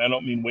pick on you. And I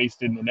don't mean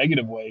wasted in a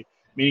negative way,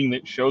 meaning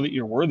that show that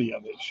you're worthy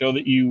of it. Show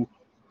that you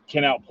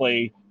can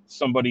outplay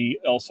somebody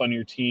else on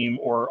your team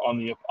or on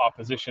the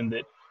opposition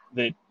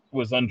that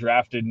was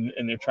undrafted,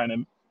 and they're trying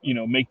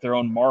to make their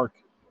own mark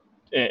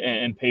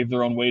and pave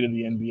their own way to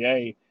the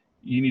NBA.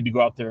 You need to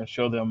go out there and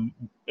show them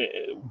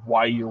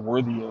why you're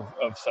worthy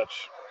of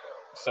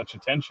such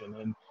attention,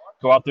 and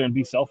go out there and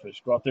be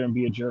selfish. Go out there and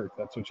be a jerk.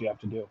 That's what you have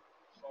to do.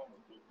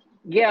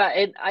 Yeah,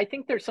 and I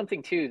think there's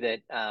something too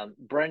that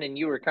Brendan,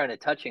 you were kind of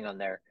touching on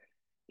there.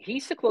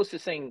 He's the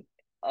closest thing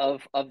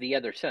of the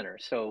other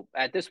centers. So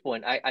at this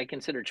point, I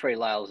consider Trey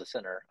Lyles a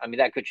center. I mean,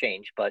 that could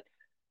change, but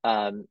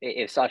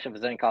if Sasha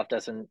Vezenkov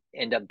doesn't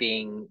end up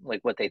being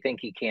like what they think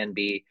he can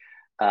be,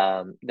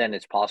 then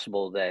it's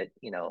possible that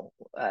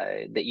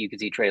that you could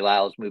see Trey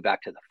Lyles move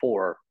back to the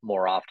 4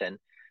 more often.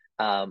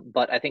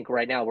 But I think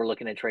right now we're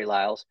looking at Trey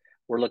Lyles,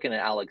 we're looking at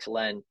Alex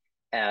Len,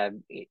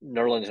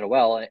 Nerlens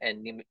Noel,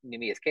 and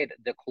Neemias Queta.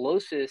 The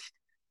closest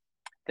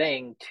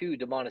thing to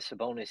Domantas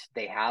Sabonis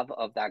they have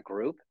of that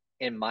group,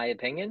 in my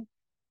opinion,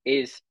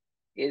 is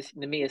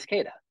Neemias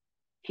Queta.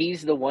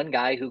 He's the one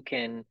guy who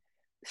can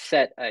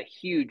set a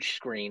huge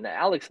screen.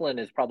 Alex Len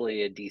is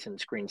probably a decent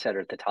screen setter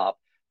at the top,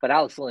 but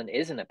Alex Len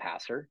isn't a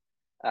passer.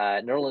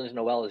 Nerlens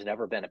Noel has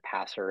never been a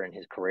passer in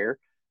his career.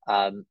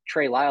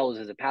 Trey Lyles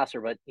is a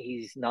passer, but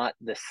he's not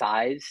the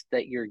size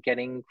that you're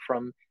getting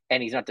from,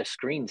 and he's not the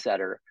screen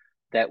setter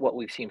that what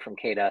we've seen from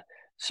Queta.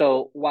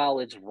 So while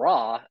it's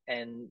raw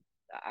and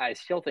I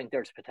still think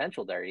there's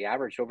potential there. He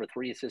averaged over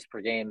 3 assists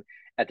per game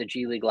at the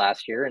G League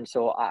last year. And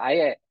so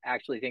I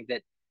actually think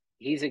that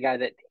he's a guy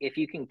that if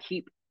you can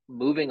keep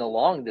moving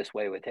along this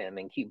way with him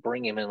and keep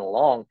bringing him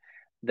along,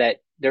 that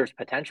there's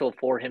potential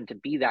for him to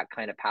be that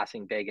kind of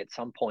passing big at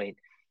some point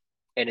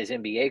in his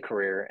NBA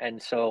career.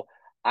 And so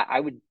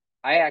I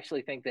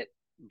actually think that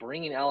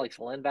bringing Alex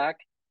Len back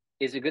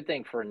is a good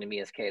thing for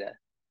Neemias Queta.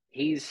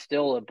 He's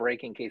still a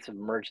breaking case of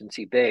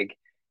emergency big.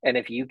 And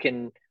if you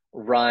can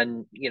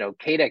run,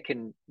 Queta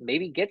can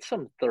maybe get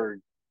some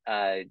third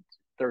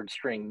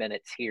string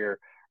minutes here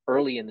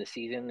early in the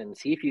season and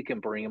see if you can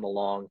bring him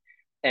along.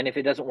 And if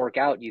it doesn't work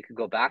out, you could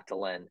go back to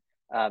Len.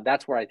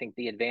 That's where I think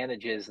the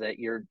advantage is that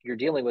you're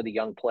dealing with a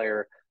young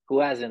player who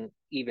hasn't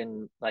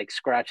even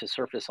scratched the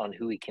surface on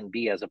who he can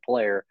be as a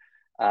player.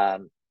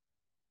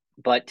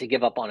 But to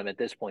give up on him at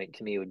this point,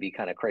 to me, would be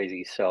kind of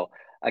crazy. So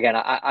again,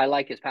 I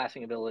like his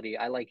passing ability.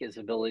 I like his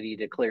ability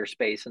to clear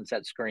space and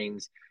set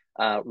screens,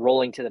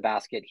 rolling to the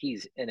basket.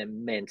 He's an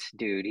immense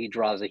dude. He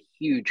draws a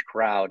huge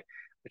crowd,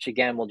 which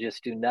again will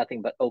just do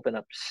nothing but open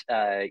up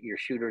your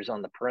shooters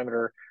on the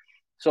perimeter.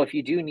 So if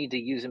you do need to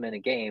use him in a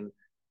game,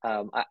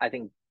 I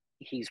think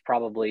he's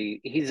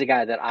the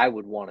guy that I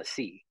would want to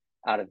see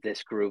out of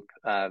this group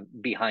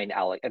behind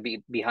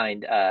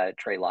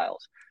Trey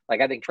Lyles.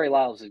 I think Trey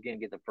Lyles is going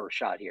to get the first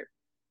shot here.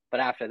 But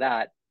after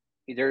that,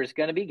 there's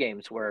going to be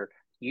games where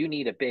you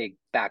need a big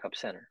backup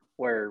center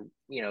where,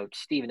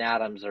 Steven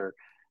Adams or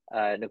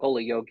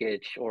Nikola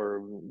Jokic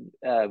or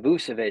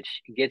Vucevic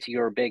gets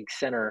your big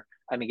center.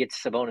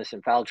 Gets Sabonis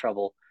in foul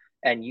trouble,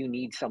 and you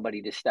need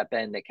somebody to step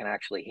in that can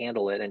actually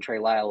handle it. And Trey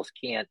Lyles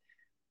can't,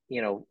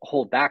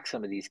 hold back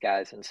some of these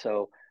guys. And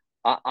so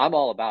I'm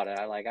all about it.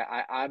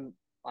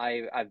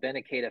 I've been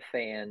a Queta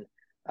fan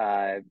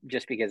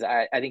just because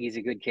I think he's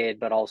a good kid,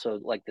 but also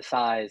the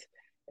size,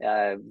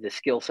 the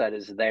skill set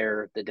is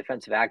there, the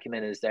defensive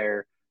acumen is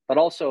there, but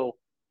also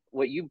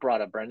what you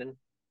brought up, Brendan,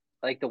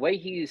 the way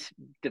he's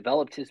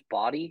developed his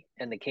body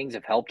and the Kings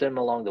have helped him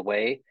along the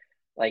way.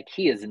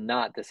 He is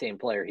not the same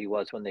player he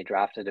was when they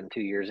drafted him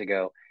 2 years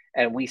ago,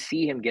 and we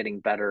see him getting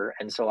better.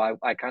 And so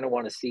I kind of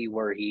want to see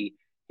where he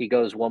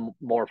goes one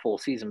more full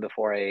season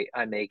before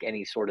I make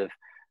any sort of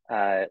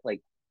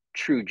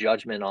true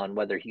judgment on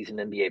whether he's an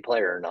NBA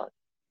player or not.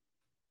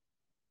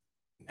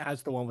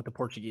 As the one with the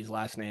Portuguese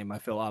last name, I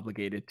feel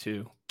obligated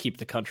to keep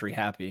the country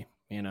happy,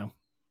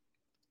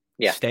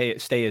 Yeah.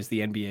 Stay as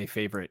the NBA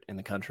favorite in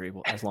the country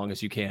as long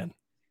as you can.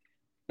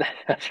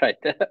 That's right.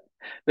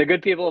 The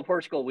good people of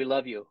Portugal, we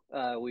love you.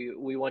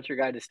 We want your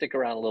guy to stick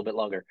around a little bit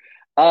longer.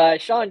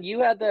 Sean, you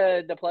had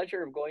the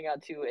pleasure of going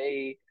out to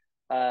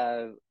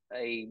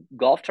a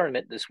golf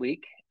tournament this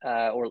week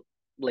or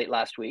late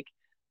last week,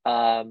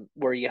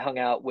 where you hung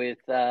out with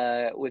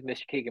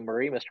Mr. Keegan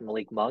Murray, Mr.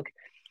 Malik Monk.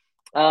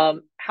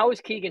 How is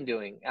Keegan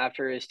doing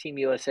after his Team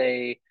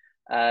USA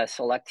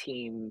select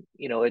team,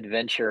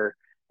 adventure,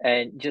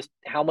 and just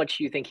how much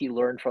do you think he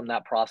learned from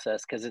that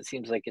process? Because it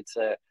seems like it's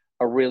a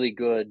really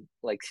good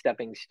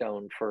stepping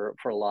stone for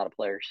a lot of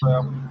players.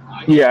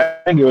 Yeah,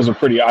 I think it was a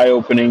pretty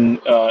eye-opening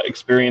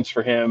experience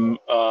for him.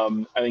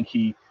 I think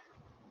he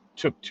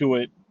took to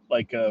it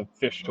like a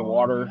fish to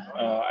water.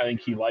 I think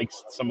he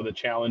likes some of the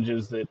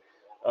challenges that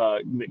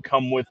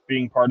come with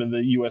being part of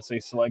the USA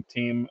Select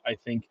team. I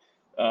think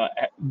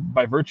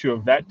by virtue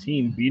of that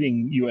team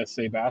beating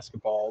USA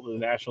Basketball, the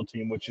national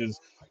team, which is,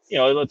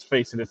 let's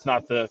face it, it's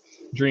not the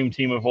dream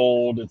team of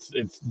old.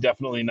 It's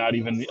definitely not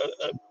even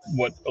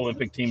what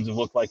Olympic teams have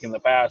looked like in the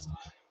past.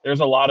 There's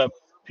a lot of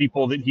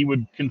people that he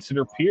would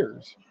consider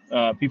peers,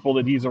 people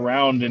that he's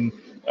around and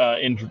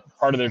in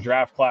part of their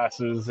draft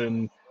classes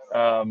and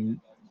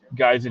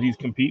guys that he's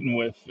competing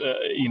with.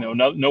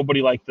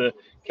 Nobody like the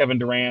Kevin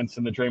Durant's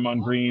and the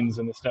Draymond Greens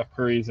and the Steph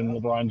Currys and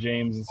LeBron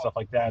James and stuff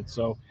like that.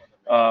 So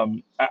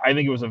I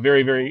think it was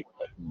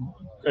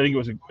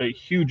a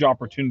huge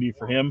opportunity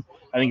for him.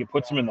 I think it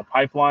puts him in the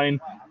pipeline,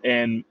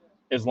 and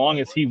as long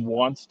as he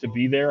wants to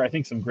be there, I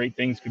think some great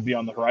things could be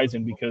on the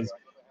horizon because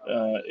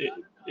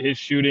his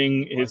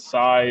shooting, his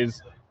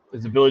size,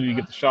 his ability to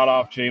get the shot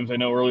off. James, I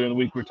know earlier in the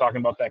week we were talking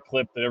about that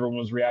clip that everyone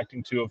was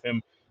reacting to of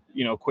him,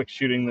 quick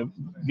shooting,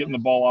 getting the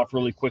ball off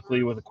really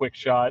quickly with a quick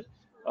shot.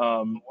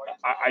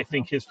 I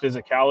think his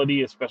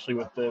physicality, especially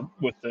with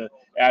the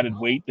added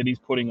weight that he's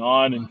putting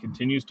on and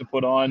continues to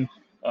put on,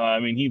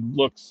 he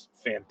looks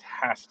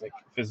fantastic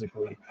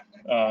physically.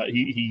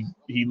 He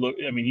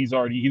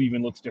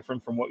even looks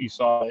different from what you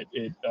saw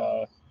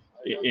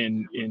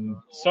in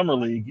summer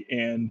league,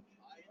 and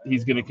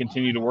he's going to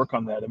continue to work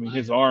on that.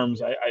 His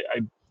arms.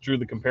 I drew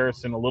the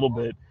comparison a little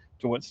bit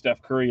to what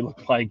Steph Curry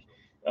looked like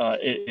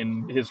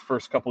in his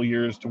first couple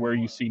years to where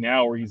you see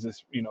now, where he's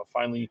this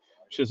finely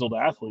chiseled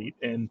athlete,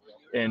 and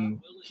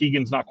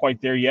Keegan's not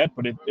quite there yet,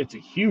 but it's a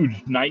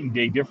huge night and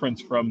day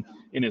difference from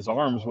in his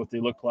arms what they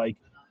look like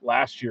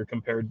last year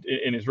compared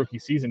in his rookie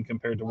season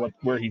compared to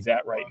where he's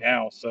at right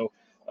now. So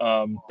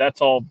that's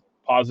all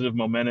positive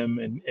momentum,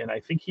 and I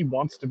think he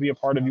wants to be a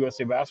part of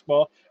USA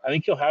Basketball. I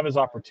think he'll have his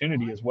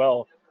opportunity as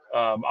well.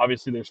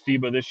 Obviously there's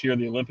FIBA this year,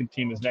 the Olympic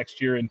team is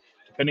next year in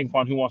depending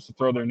upon who wants to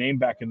throw their name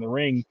back in the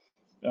ring,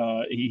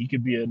 he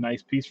could be a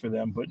nice piece for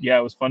them. But yeah,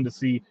 it was fun to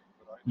see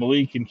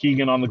Malik and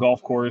Keegan on the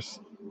golf course.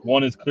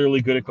 One is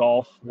clearly good at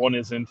golf, one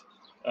isn't.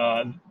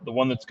 The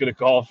one that's good at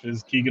golf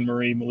is Keegan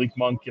Murray. Malik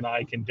Monk and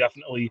I can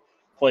definitely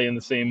play in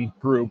the same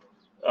group.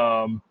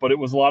 But it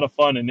was a lot of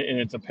fun, and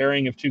it's a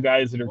pairing of two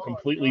guys that are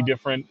completely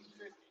different,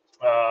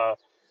 uh,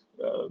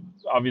 uh,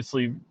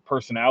 obviously,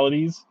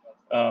 personalities.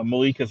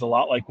 Malik is a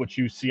lot like what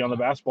you see on the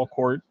basketball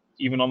court,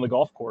 even on the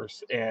golf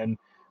course. And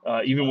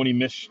even when he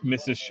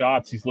misses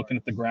shots, he's looking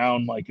at the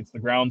ground like it's the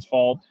ground's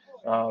fault.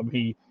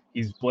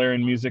 He's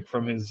blaring music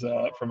from his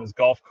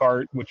golf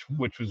cart,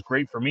 which was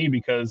great for me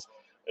because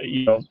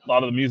a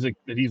lot of the music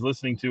that he's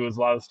listening to is a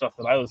lot of the stuff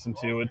that I listen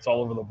to. It's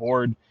all over the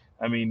board.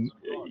 I mean,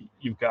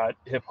 you've got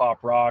hip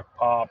hop, rock,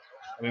 pop.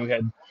 I mean, we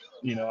had,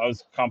 I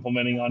was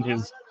complimenting on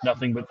his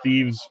Nothing But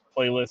Thieves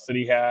playlist that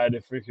he had,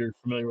 if you're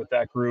familiar with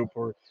that group,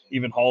 or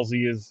even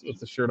Halsey is with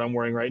the shirt I'm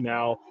wearing right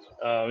now.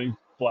 He's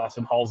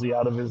blasting Halsey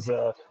out of his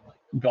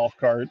golf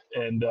cart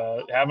and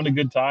having a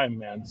good time,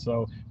 man.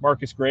 So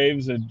Marcus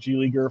Graves, a G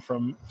Leaguer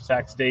from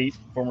Sac State,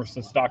 former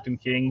Stockton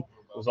King,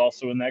 was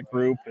also in that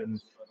group,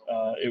 and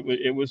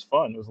it was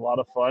fun. It was a lot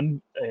of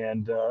fun,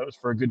 and it was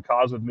for a good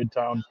cause with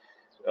Midtown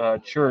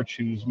Church,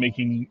 who's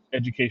making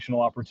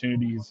educational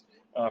opportunities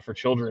for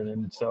children.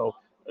 And so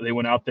they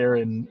went out there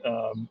and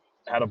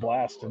had a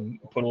blast and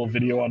put a little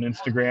video on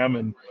Instagram.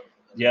 And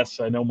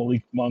yes, I know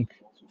Malik Monk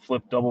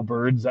flipped double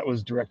birds. That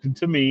was directed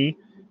to me.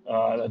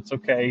 That's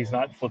okay. He's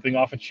not flipping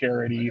off a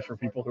charity for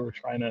people who are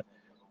trying to,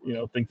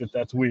 think that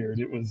that's weird.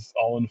 It was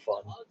all in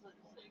fun.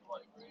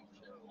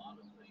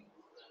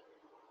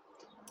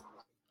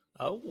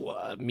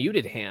 Oh,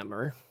 muted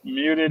hammer.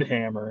 Muted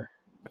hammer.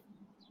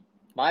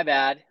 My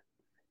bad.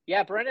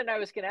 Yeah, Brendan, I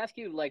was going to ask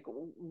you, like,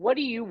 what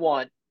do you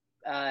want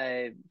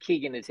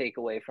Keegan to take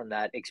away from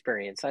that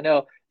experience? I know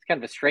it's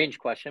kind of a strange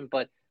question,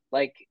 but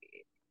like,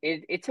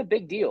 it's a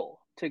big deal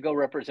to go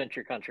represent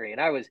your country. And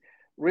I was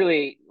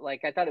really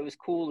I thought it was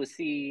cool to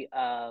see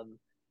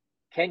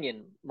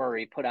Kenyon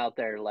Murray put out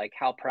there, like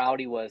how proud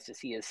he was to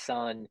see his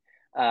son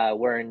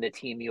wearing the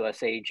Team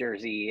USA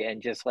jersey,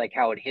 and just like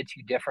how it hits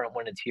you different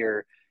when it's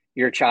your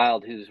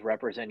child who's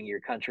representing your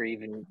country,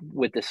 even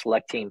with the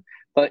select team.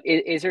 But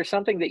is there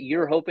something that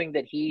you're hoping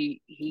that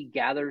he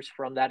gathers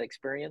from that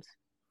experience?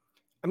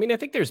 I mean, I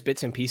think there's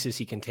bits and pieces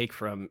he can take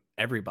from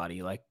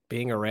everybody, like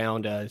being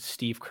around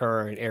Steve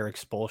Kerr and Eric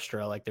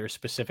Spoelstra. Like there's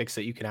specifics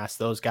that you can ask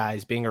those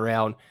guys. Being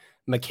around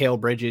Mikal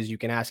Bridges, you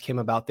can ask him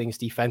about things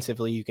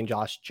defensively. You can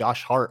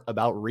Josh Hart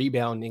about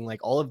rebounding.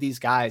 Like all of these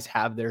guys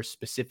have their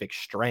specific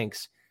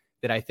strengths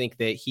that I think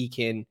that he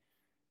can,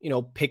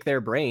 pick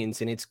their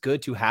brains. And it's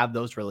good to have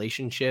those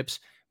relationships.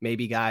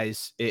 Maybe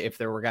guys, if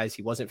there were guys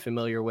he wasn't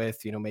familiar with,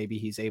 maybe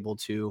he's able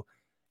to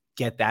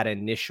get that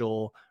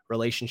initial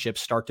relationship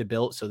start to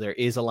build. So there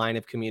is a line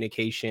of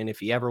communication.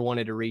 If he ever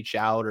wanted to reach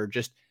out, or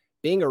just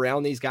being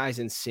around these guys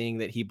and seeing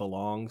that he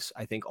belongs,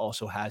 I think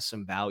also has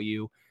some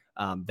value.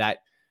 That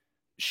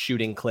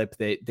shooting clip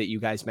that you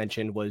guys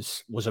mentioned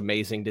was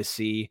amazing to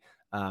see.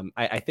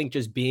 I think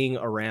just being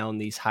around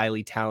these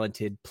highly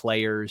talented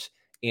players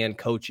and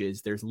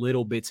coaches, there's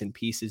little bits and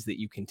pieces that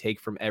you can take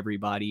from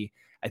everybody.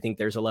 I think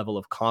there's a level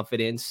of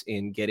confidence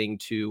in getting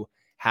to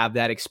have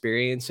that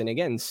experience. And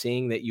again,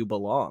 seeing that you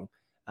belong.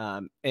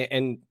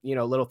 And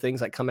little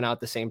things like coming out at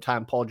the same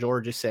time. Paul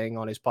George is saying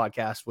on his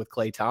podcast with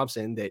Klay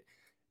Thompson that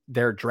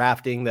they're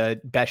drafting the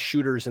best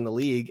shooters in the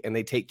league, and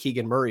they take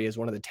Keegan Murray as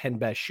one of the 10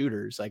 best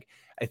shooters. Like,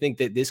 I think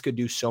that this could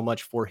do so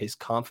much for his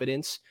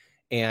confidence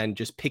and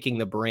just picking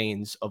the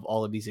brains of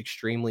all of these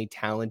extremely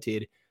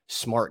talented,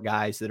 smart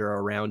guys that are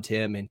around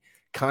him, and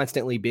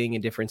constantly being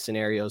in different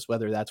scenarios,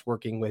 whether that's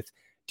working with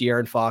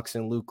De'Aaron Fox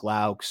and Luke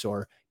Laux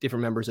or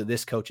different members of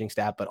this coaching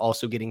staff, but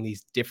also getting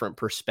these different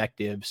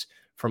perspectives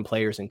from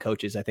players and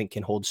coaches, I think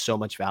can hold so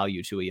much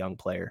value to a young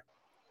player.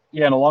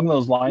 Yeah, and along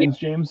those lines,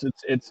 James,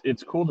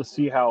 it's cool to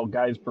see how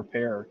guys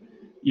prepare.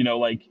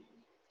 Like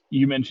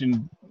you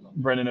mentioned,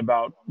 Brendan,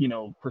 about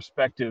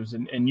perspectives,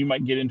 and you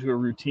might get into a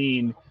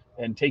routine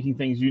and taking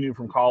things you knew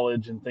from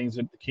college and things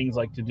that the Kings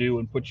like to do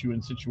and put you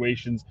in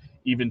situations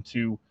even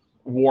to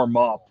warm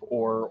up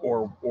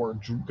or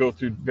go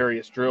through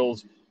various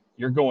drills.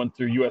 You're going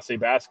through USA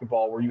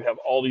basketball where you have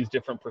all these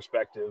different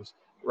perspectives,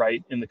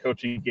 right, in the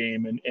coaching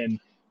game, and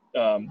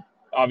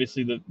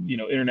obviously the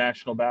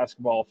international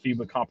basketball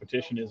FIBA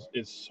competition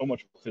is so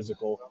much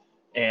physical,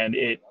 and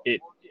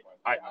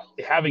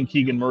having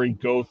Keegan Murray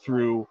go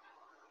through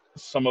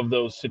some of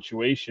those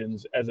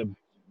situations as a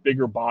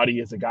bigger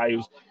body, as a guy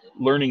who's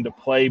learning to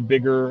play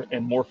bigger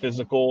and more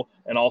physical,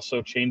 and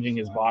also changing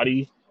his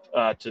body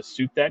to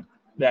suit that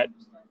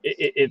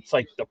it's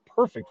like the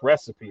perfect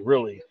recipe,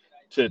 really,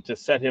 to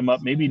set him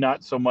up. Maybe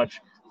not so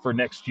much for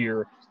next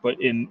year, but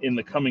in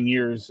the coming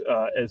years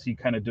as he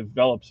kind of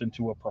develops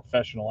into a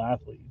professional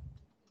athlete.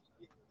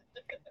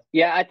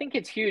 Yeah, I think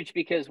it's huge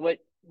because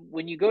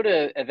when you go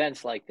to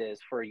events like this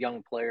for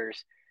young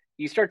players,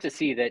 you start to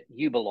see that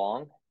you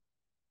belong.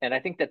 And I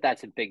think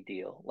that's a big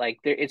deal. Like,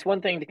 it's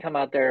one thing to come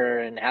out there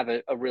and have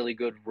a really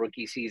good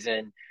rookie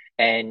season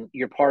and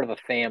you're part of a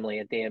family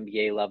at the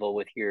NBA level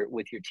with your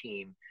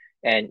team.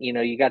 And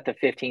you got the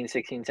 15,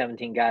 16,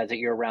 17 guys that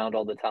you're around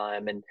all the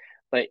time, and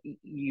but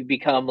you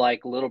become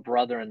like little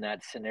brother in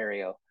that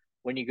scenario.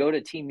 When you go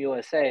to Team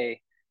USA,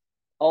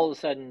 all of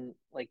a sudden,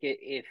 like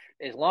if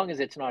as long as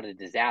it's not a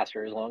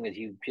disaster, as long as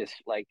you just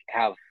like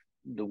have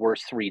the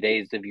worst 3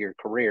 days of your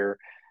career,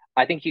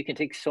 I think you can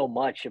take so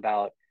much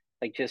about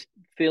like just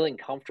feeling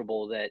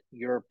comfortable that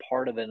you're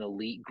part of an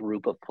elite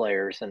group of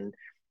players and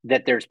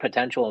that there's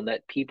potential and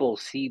that people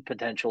see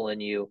potential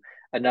in you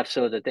enough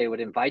so that they would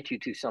invite you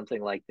to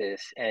something like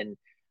this. And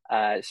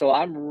so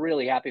I'm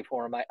really happy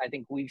for him. I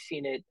think we've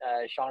seen it.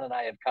 Sean and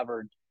I have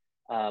covered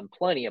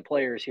plenty of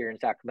players here in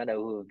Sacramento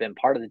who have been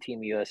part of the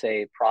Team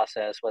USA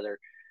process, whether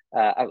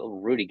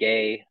Rudy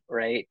Gay,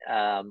 right,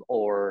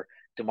 or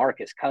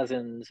DeMarcus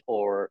Cousins,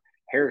 or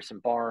Harrison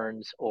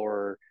Barnes,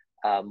 or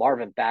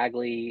Marvin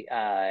Bagley,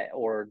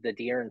 or the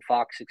De'Aaron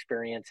Fox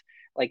experience.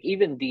 Like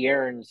even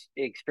De'Aaron's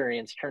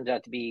experience turns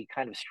out to be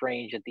kind of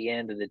strange at the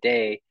end of the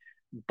day,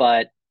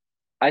 but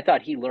I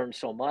thought he learned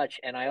so much,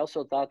 and I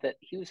also thought that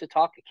he was the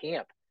talk of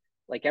camp.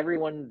 Like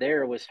everyone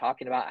there was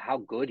talking about how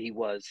good he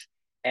was,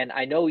 and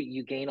I know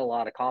you gain a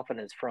lot of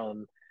confidence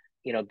from,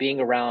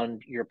 being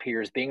around your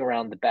peers, being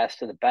around the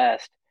best of the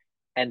best,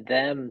 and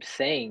them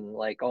saying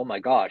like, "Oh my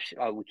gosh,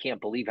 we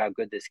can't believe how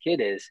good this kid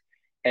is."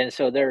 And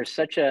so there's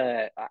such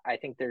I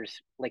think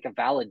there's like a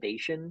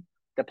validation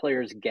that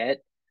players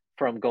get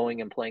from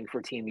going and playing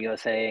for Team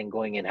USA and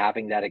going and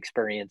having that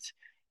experience,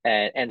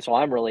 and so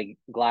I'm really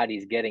glad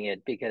he's getting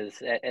it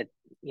because at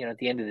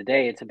the end of the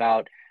day, it's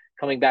about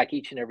coming back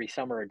each and every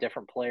summer a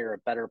different player, a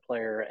better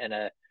player, and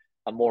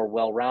a more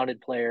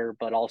well-rounded player,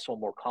 but also a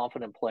more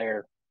confident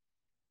player.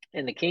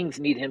 And the Kings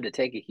need him to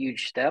take a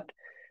huge step.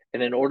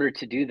 And in order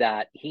to do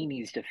that, he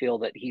needs to feel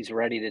that he's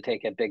ready to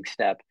take a big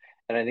step.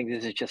 And I think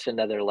this is just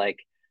another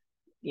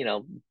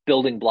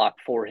building block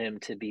for him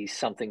to be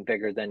something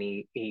bigger than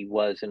he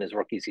was in his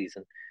rookie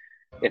season,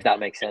 if that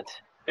makes sense.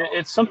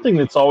 It's something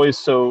that's always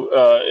so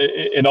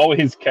it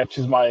always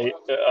catches my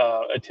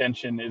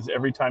attention is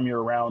every time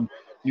you're around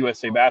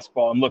USA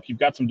basketball. And look, you've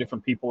got some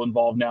different people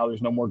involved now.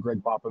 There's no more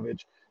Greg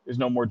Popovich. There's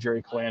no more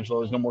Jerry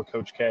Colangelo. There's no more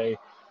Coach K.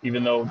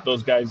 Even though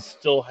those guys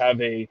still have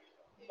a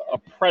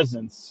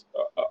presence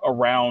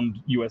around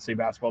USA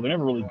basketball, they're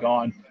never really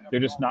gone.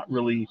 They're just not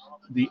really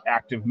the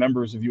active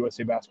members of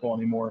USA basketball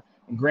anymore.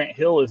 And Grant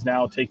Hill is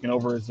now taken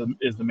over as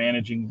the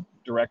managing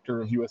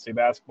director of USA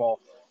basketball.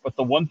 But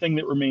the one thing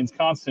that remains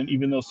constant,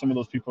 even though some of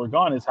those people are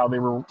gone, is how they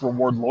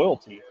reward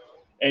loyalty.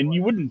 And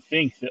you wouldn't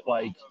think that,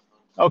 like,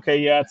 okay,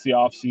 yeah, it's the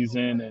off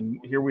season, and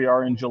here we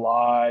are in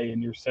July,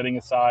 and you're setting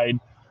aside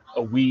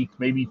a week,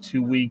 maybe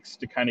 2 weeks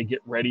to kind of get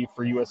ready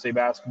for USA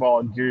basketball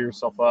and gear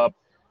yourself up,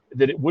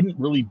 that it wouldn't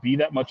really be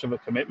that much of a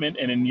commitment.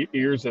 And in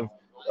years of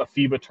a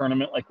FIBA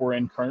tournament like we're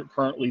in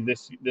currently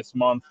this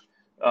month,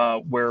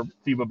 where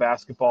FIBA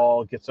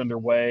basketball gets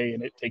underway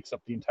and it takes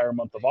up the entire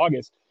month of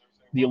August,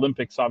 the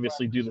Olympics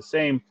obviously do the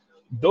same.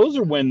 Those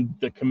are when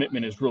the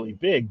commitment is really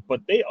big,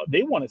 but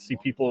they want to see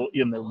people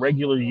in the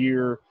regular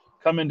year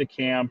come into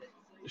camp,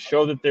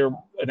 show that they're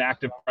an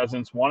active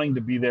presence, wanting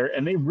to be there,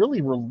 and they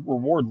really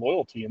reward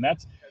loyalty. And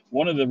that's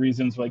one of the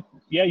reasons, like,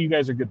 yeah, you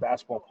guys are good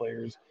basketball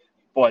players,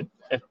 but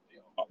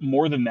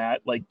more than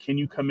that, like, can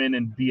you come in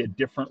and be a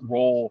different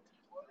role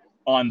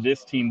on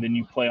this team than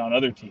you play on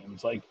other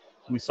teams? Like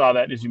we saw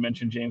that, as you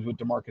mentioned, James, with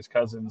DeMarcus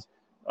Cousins,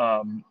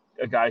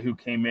 a guy who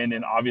came in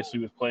and obviously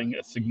was playing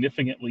a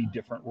significantly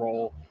different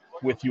role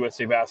with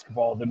USA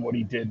basketball than what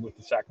he did with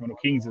the Sacramento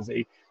Kings, as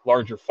a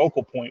larger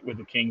focal point with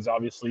the Kings,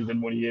 obviously,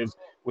 than what he is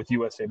with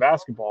USA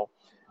basketball.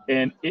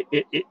 And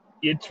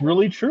it's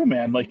really true,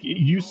 man. Like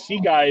you see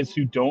guys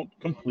who don't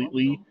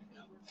completely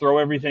throw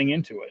everything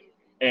into it,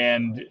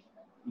 and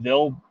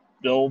they'll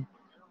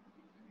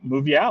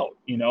move you out.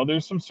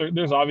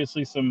 There's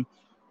obviously some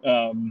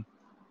um,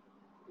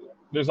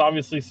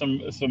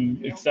 some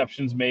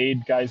exceptions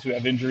made, guys who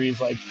have injuries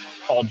like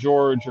Paul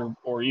George,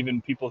 or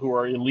even people who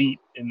are elite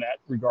in that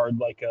regard,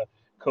 like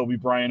Kobe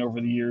Bryant over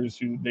the years,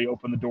 who they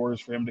open the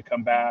doors for him to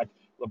come back.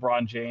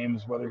 LeBron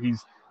James, whether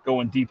he's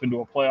going deep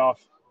into a playoff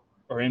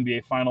or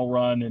NBA final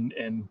run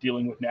and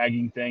dealing with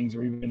nagging things,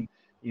 or even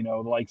the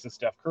likes of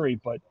Steph Curry.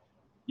 But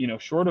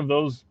short of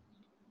those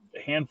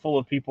handful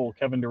of people,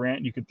 Kevin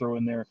Durant, you could throw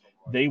in there.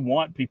 They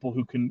want people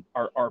who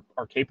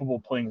are capable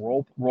of playing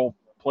role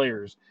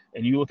players.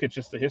 And you look at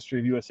just the history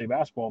of USA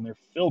basketball, and they're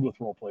filled with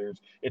role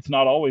players. It's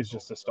not always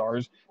just the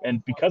stars,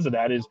 and because of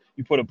that, is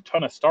you put a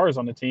ton of stars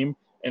on the team,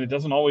 and it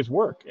doesn't always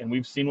work. And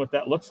we've seen what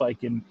that looks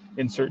like in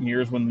certain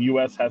years when the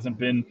U.S. hasn't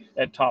been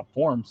at top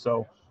form.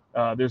 So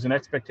there's an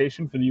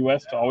expectation for the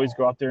U.S. to always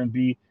go out there and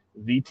be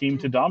the team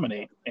to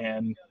dominate,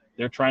 and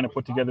they're trying to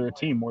put together a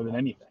team more than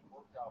anything.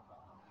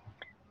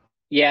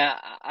 Yeah,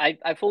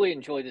 I fully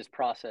enjoy this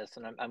process,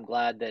 and I'm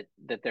glad that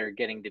they're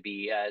getting to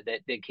be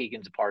that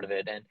Keegan's a part of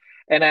it,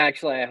 and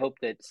actually I hope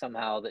that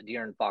somehow that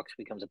De'Aaron Fox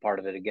becomes a part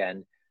of it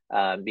again,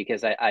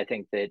 because I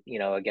think that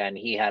again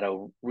he had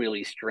a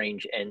really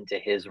strange end to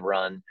his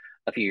run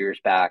a few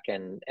years back,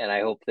 and I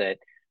hope that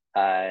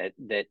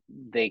that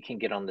they can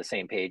get on the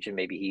same page and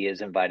maybe he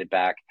is invited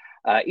back.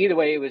 Either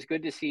way, it was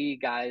good to see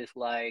guys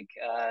like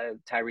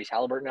Tyrese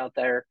Halliburton out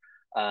there.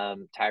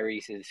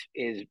 Tyrese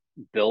is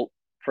built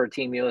for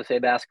Team USA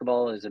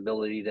basketball. His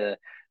ability to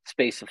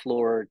space the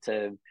floor,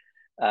 to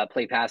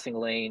play passing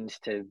lanes,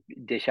 to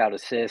dish out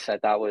assists, I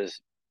thought was,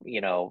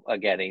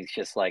 again, he's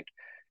just like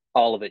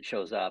all of it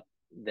shows up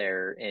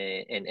there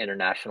in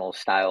international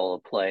style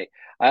of play.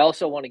 I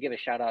also want to give a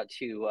shout out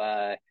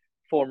to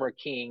former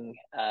King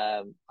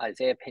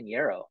Isaiah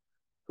Pinheiro,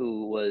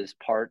 who was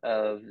part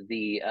of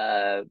the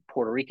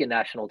Puerto Rican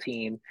national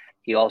team.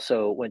 He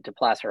also went to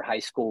Placer High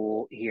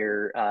School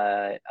here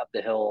up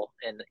the hill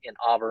in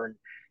Auburn,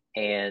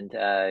 and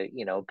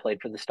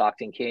played for the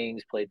Stockton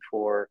Kings, played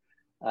for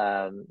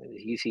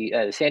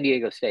San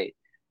Diego State.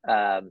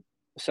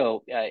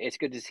 So it's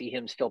good to see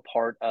him still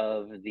part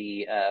of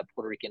the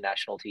Puerto Rican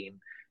national team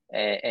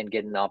and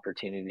get an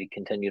opportunity to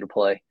continue to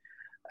play.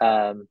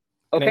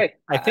 Okay.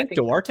 I think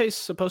Duarte's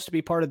supposed to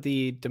be part of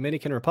the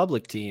Dominican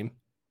Republic team.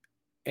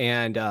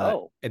 And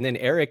then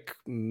Eric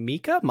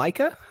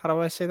Micah, how do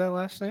I say that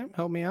last name?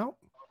 Help me out.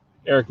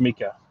 Eric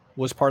Micah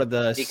was part of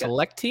the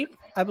select team,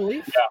 I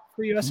believe,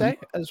 for USA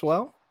as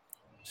well.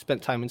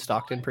 Spent time in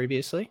Stockton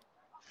previously.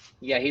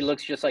 Yeah, he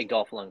looks just like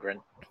Dolph Lundgren.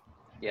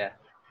 Yeah.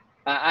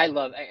 I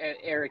love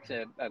Eric's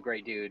a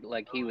great dude.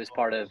 Like, he was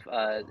part of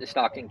the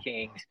Stockton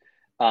Kings.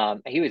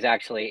 He was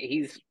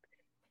actually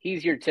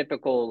he's your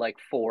typical like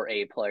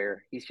 4A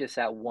player. He's just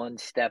that one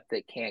step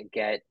that can't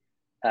get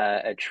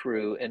a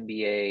true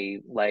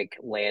NBA like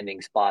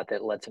landing spot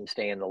that lets him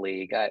stay in the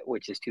league,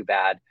 which is too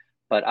bad.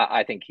 But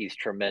I think he's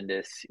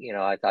tremendous.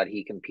 I thought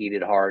he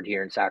competed hard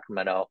here in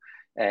Sacramento,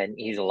 and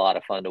he's a lot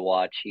of fun to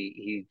watch.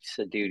 He's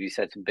a dude who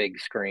sets a big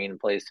screen and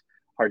plays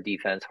hard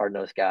defense,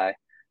 hard-nosed guy.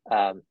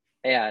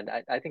 And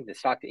I think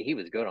he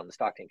was good on the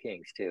Stockton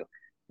Kings too.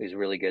 He was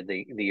really good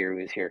the year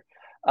he was here.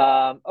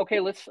 Okay,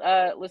 let's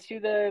do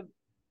the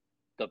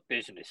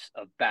business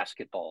of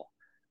basketball.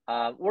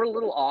 We're a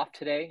little off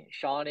today.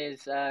 Sean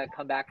is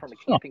come back from a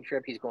camping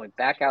trip. He's going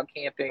back out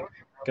camping.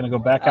 Gonna go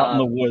back out in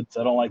the woods.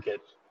 I don't like it.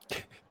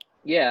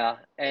 Yeah,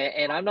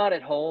 and I'm not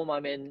at home.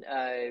 I'm in,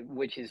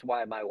 which is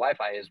why my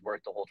Wi-Fi has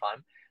worked the whole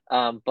time.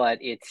 But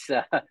it's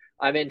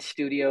I'm in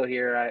studio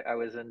here. I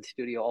was in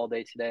studio all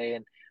day today,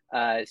 and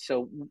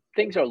so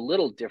things are a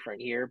little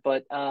different here.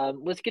 But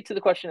let's get to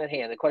the question at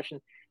hand. The question,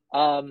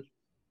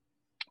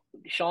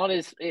 Sean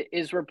is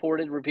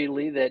reported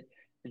repeatedly that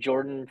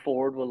Jordan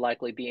Ford will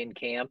likely be in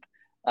camp.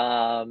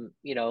 We've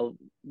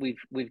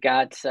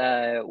got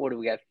what do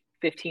we got?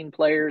 15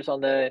 players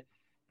on the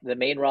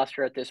main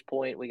roster at this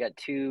point. We got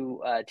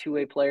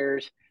two-way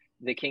players.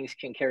 The Kings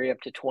can carry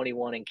up to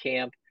 21 in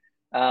camp.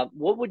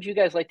 What would you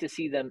guys like to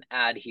see them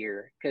add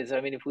here? Because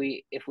I mean, if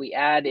we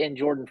add in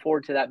Jordan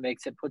Ford to that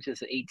mix, it puts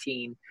us at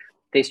 18.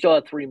 They still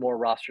have 3 more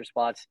roster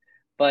spots.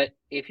 But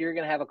if you're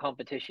going to have a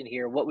competition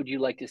here, what would you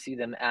like to see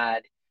them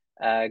add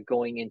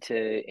going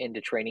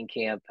into training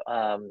camp?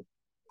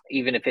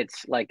 Even if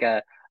it's like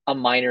a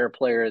minor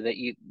player that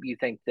you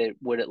think that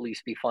would at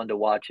least be fun to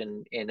watch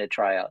in a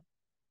tryout.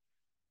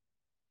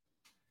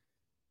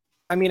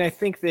 I mean, I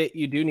think that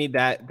you do need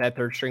that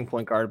third string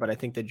point guard, but I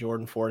think that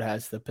Jordan Ford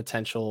has the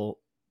potential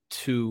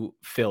to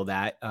fill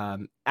that.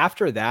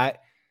 After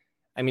that,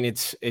 I mean,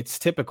 it's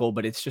typical,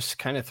 but it's just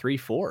kind of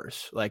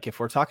 3-4s. Like, if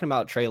we're talking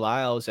about Trey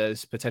Lyles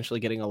as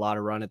potentially getting a lot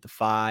of run at the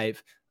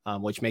 5,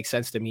 which makes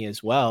sense to me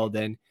as well,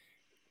 then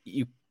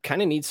you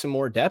kind of need some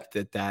more depth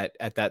at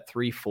that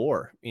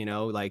 3-4.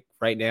 Like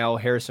right now,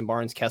 Harrison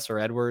Barnes, Kessler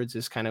Edwards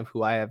is kind of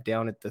who I have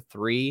down at the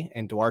 3,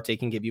 and Duarte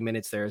can give you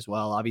minutes there as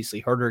well. Obviously,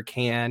 Herder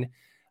can.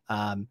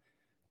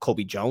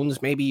 Colby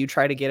Jones, maybe you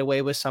try to get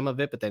away with some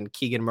of it, but then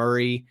Keegan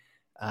Murray,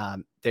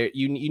 there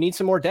you need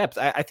some more depth.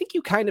 I think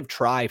you kind of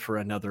try for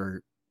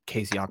another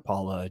Casey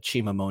Okpala,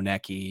 Chima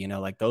Moneki,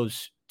 like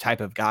those type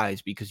of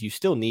guys, because you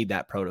still need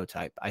that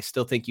prototype. I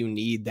still think you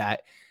need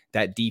that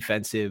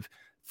defensive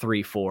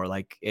 3-4,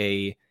 like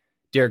a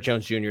Derek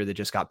Jones Jr. that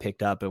just got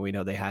picked up and we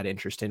know they had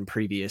interest in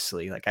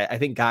previously. Like I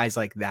think guys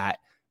like that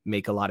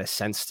make a lot of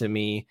sense to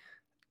me,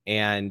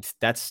 and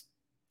that's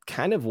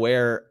kind of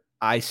where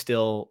I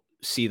still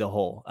see the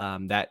hole.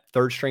 That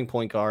third string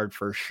point guard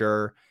for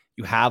sure.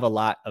 You have a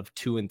lot of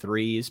 2 and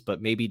 3s,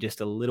 but maybe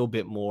just a little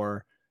bit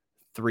more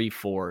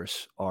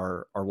 3-4s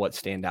are what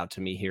stand out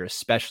to me here,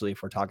 especially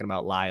if we're talking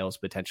about Lyles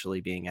potentially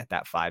being at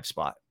that 5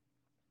 spot.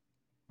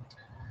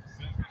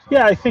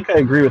 Yeah, I think I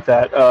agree with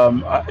that.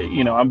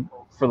 I'm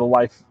for the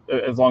life,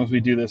 as long as we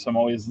do this, I'm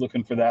always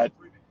looking for that,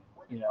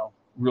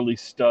 really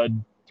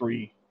stud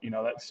 3,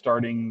 that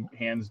starting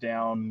hands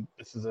down.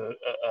 This is a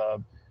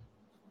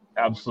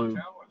absolute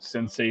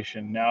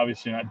sensation. Now,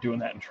 obviously, you're not doing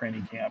that in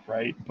training camp,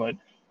 right? But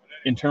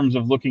in terms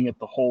of looking at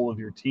the whole of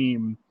your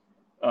team,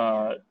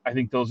 I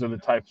think those are the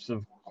types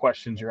of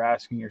questions you're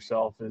asking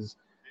yourself: is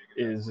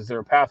there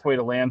a pathway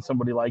to land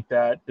somebody like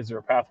that? Is there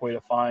a pathway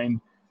to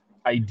find,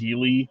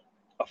 ideally,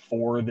 a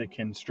 4 that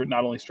can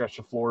not only stretch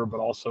the floor but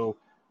also,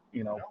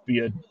 be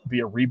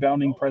a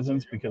rebounding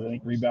presence? Because I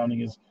think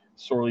rebounding is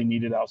sorely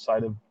needed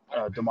outside of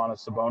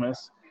Domantas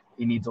Sabonis.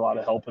 he needs a lot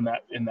of help in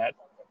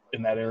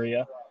that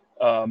area.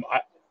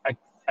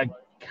 I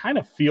kind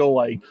of feel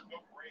like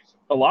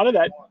a lot of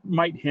that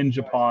might hinge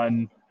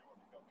upon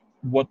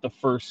what the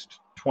first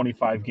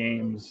 25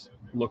 games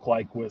look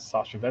like with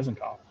Sasha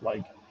Vezenkov.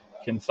 Like,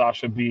 can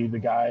Sasha be the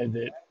guy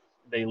that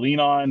they lean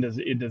on? Does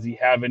he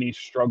have any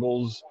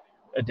struggles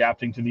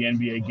adapting to the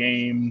NBA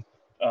game?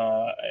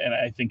 And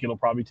I think it'll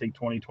probably take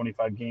 20,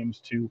 25 games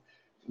to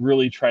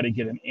really try to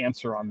get an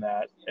answer on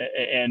that.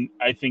 And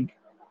I think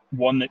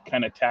one that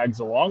kind of tags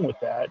along with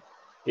that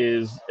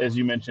is, as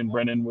you mentioned,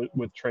 Brendan,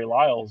 with Trey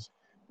Lyles,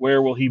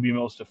 where will he be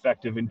most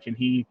effective, and can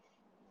he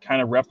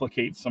kind of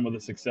replicate some of the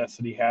success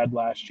that he had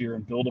last year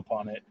and build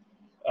upon it?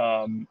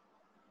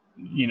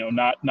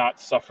 Not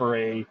suffer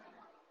a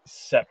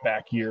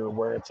setback year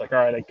where it's like, all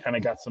right, I kind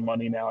of got some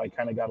money now. I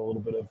kind of got a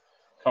little bit of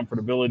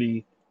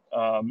comfortability.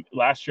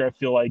 Last year, I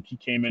feel like he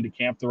came into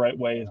camp the right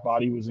way. His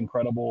body was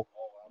incredible.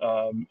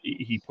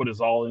 He put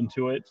his all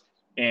into it,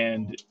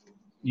 and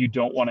you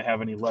don't want to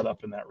have any let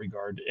up in that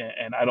regard.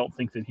 And I don't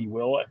think that he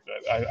will.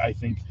 I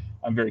think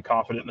I'm very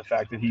confident in the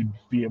fact that he'd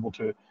be able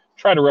to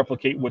try to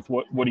replicate with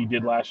what he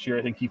did last year.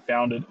 I think he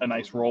found a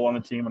nice role on the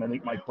team, and I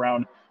think Mike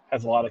Brown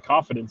has a lot of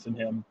confidence in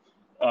him.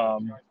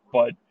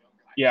 But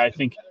yeah, I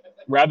think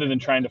rather than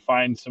trying to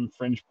find some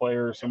fringe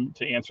player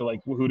to answer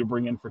like who to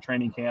bring in for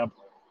training camp,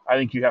 I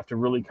think you have to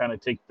really kind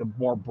of take the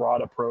more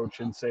broad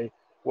approach and say,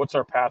 what's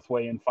our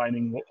pathway in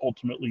finding what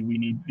ultimately we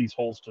need these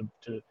holes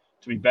to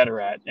be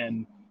better at.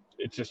 And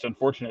it's just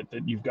unfortunate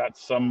that you've got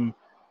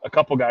a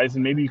couple guys,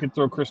 and maybe you could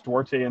throw Chris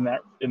Duarte in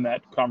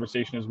that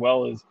conversation as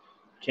well, as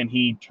can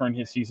he turn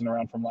his season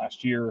around from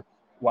last year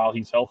while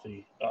he's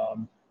healthy?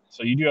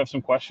 So you do have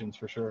some questions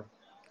for sure.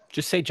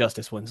 Just say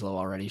Justice Winslow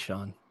already,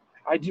 Sean.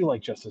 I do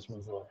like Justice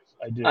Winslow.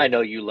 I do. I know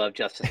you love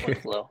Justice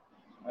Winslow.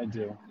 I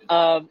do.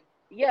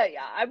 Yeah,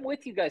 I'm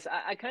with you guys.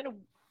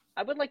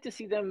 I would like to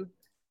see them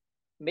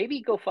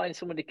maybe go find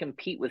someone to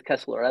compete with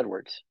Kessler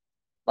Edwards.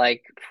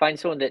 Like, find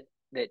someone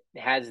that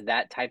has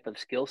that type of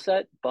skill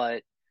set,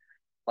 but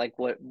like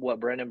what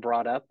Brennan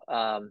brought up.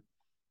 I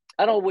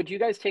don't know, would you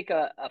guys take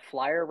a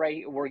flyer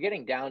right? We're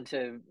getting down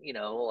to,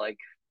 like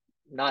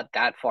not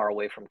that far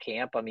away from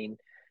camp. I mean,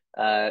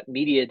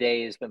 media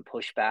day has been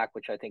pushed back,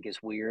 which I think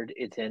is weird.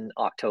 It's in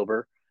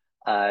October.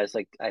 It's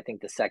like, I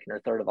think the 2nd or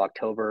 3rd of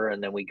October,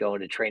 and then we go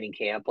into training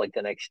camp like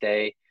the next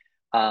day.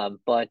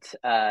 But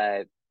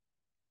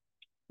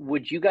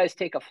would you guys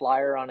take a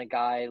flyer on a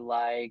guy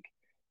like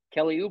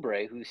Kelly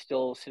Oubre, who's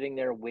still sitting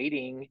there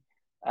waiting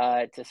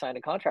to sign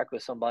a contract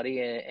with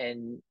somebody,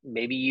 and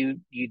maybe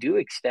you do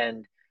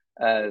extend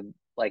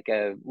like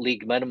a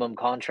league minimum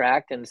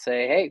contract and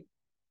say, hey,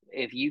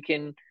 if you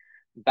can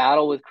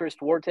battle with Chris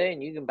Duarte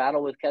and you can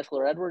battle with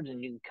Kessler Edwards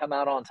and you can come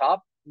out on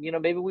top,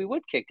 maybe we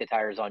would kick the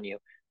tires on you.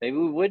 Maybe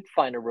we would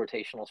find a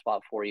rotational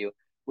spot for you.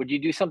 Would you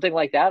do something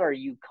like that? Or are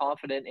you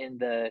confident in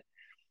the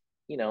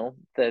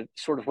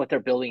sort of what they're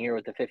building here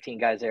with the 15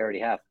 guys they already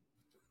have?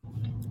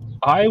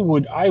 I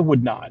would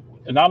not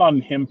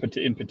on him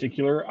in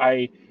particular.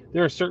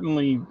 There are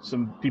certainly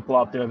some people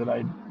out there that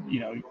I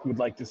would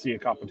like to see a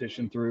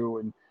competition through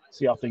and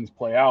see how things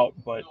play out.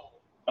 But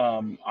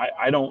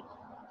I don't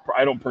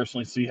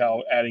personally see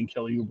how adding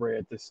Kelly Oubre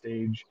at this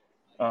stage,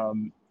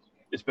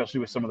 especially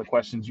with some of the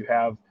questions you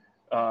have,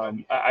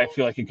 I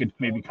feel like it could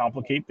maybe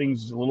complicate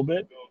things a little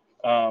bit.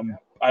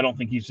 I don't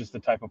think he's just the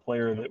type of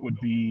player that would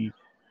be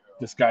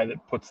this guy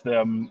that puts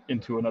them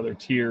into another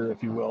tier,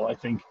 if you will. I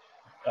think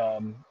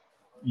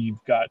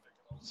you've got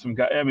some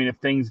guy. I mean, if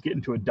things get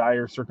into a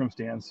dire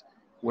circumstance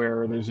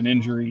where there's an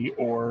injury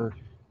or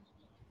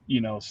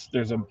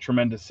there's a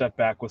tremendous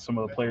setback with some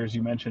of the players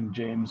you mentioned,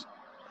 James,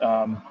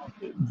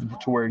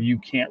 to where you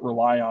can't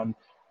rely on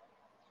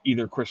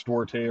either Chris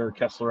Duarte or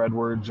Kessler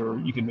Edwards, or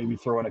you can maybe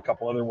throw in a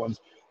couple other ones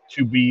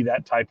to be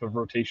that type of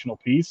rotational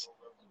piece,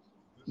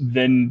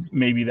 then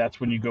maybe that's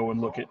when you go and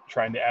look at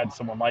trying to add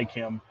someone like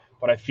him.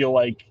 But I feel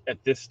like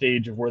at this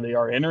stage of where they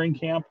are entering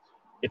camp,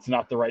 it's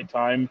not the right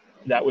time.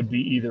 That would be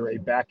either a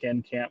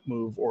back-end camp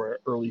move or an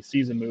early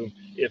season move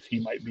if he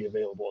might be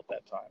available at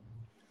that time.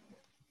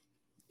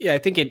 Yeah, I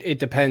think it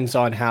depends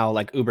on how,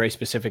 like Oubre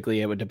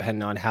specifically, it would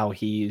depend on how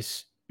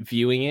he's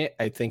viewing it.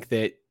 I think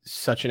that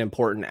such an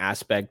important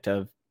aspect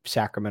of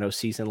Sacramento's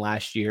season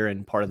last year,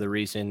 and part of the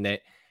reason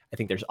that I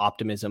think there's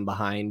optimism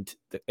behind,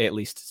 at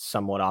least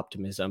somewhat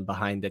optimism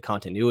behind the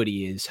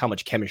continuity, is how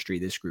much chemistry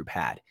this group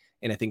had.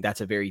 And I think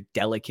that's a very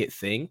delicate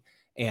thing.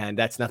 And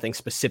that's nothing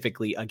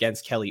specifically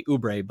against Kelly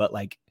Oubre, but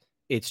like,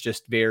 it's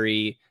just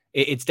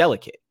it's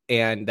delicate.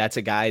 And that's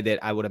a guy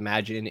that I would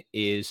imagine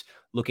is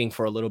looking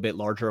for a little bit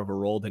larger of a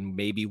role than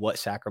maybe what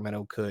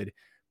Sacramento could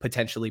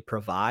potentially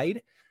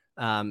provide.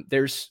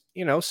 There's,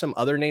 some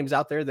other names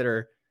out there that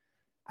are,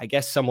 I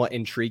guess, somewhat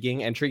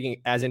intriguing as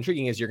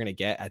you're going to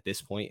get at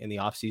this point in the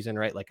offseason,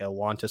 right? Like a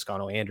Juan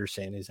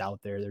Toscano-Anderson is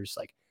out there. There's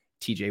like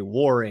TJ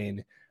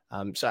Warren.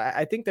 So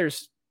I think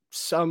there's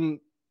some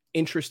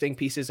interesting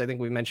pieces. I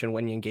think we mentioned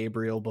Wenyen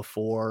Gabriel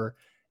before,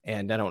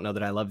 and I don't know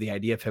that I love the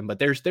idea of him, but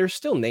there's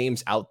still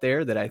names out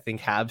there that I think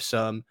have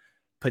some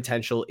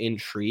potential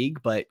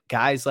intrigue. But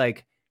guys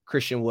like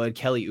Christian Wood,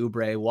 Kelly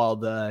Oubre, while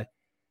the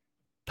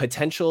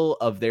potential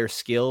of their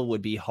skill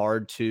would be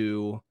hard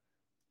to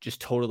just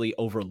totally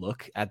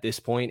overlook at this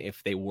point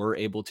if they were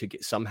able to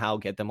somehow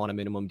get them on a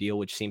minimum deal,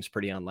 which seems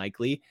pretty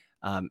unlikely.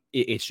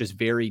 It's just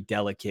very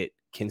delicate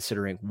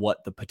considering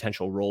what the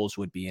potential roles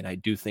would be. And I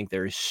do think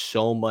there is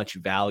so much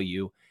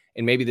value.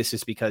 And maybe this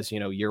is because,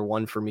 year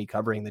one for me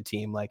covering the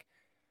team, like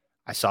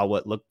I saw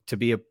what looked to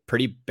be a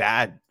pretty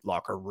bad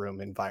locker room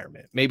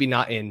environment. Maybe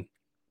not in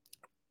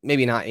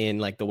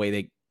like the way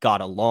they got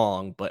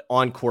along, but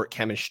on court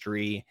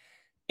chemistry.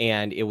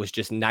 And it was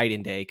just night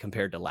and day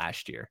compared to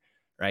last year,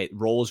 right?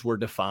 Roles were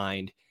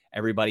defined.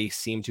 Everybody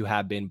seemed to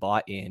have been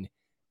bought in.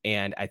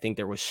 And I think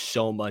there was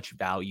so much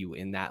value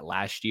in that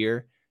last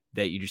year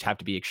that you just have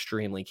to be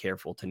extremely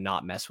careful to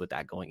not mess with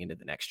that going into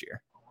the next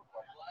year.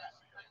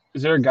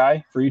 Is there a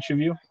guy for each of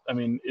you? I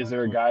mean, is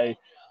there a guy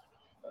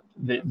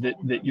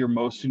that you're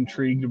most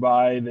intrigued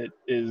by that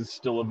is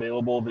still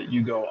available that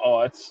you go,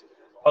 oh, that's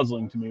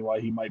puzzling to me why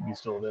he might be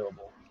still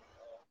available?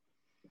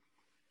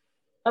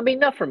 I mean,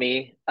 not for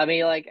me. I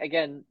mean, like,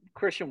 again,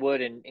 Christian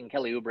Wood and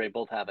Kelly Oubre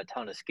both have a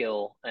ton of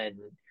skill and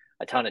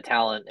a ton of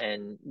talent,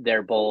 and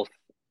they're both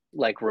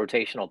like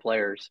rotational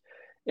players,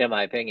 in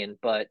my opinion.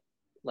 But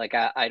like,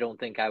 I don't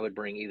think I would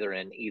bring either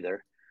in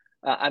either.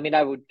 I mean,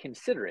 I would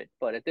consider it,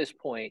 but at this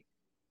point,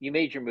 you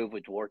made your move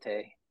with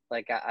Duarte.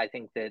 Like, I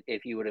think that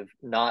if you would have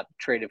not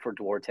traded for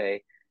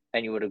Duarte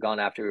and you would have gone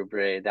after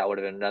Oubre, that would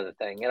have been another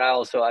thing. And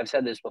I've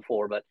said this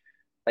before, but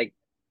like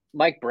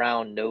Mike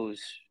Brown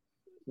knows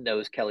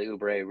Kelly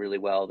Oubre really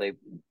well.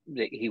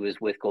 He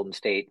was with Golden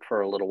State for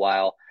a little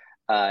while.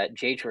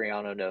 Jay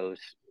Triano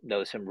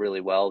knows him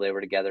really well. They were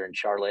together in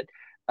Charlotte.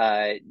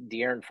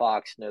 De'Aaron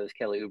Fox knows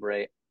Kelly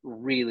Oubre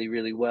really,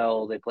 really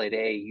well. They played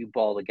AAU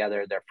ball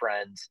together. They're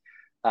friends.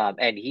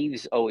 And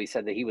he's always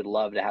said that he would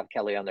love to have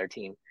Kelly on their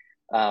team.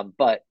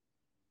 But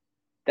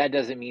that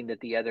doesn't mean that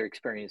the other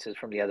experiences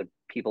from the other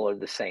people are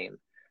the same.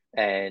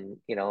 And,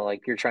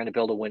 like you're trying to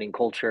build a winning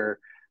culture.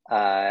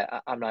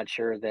 I'm not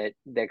sure that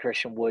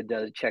Christian Wood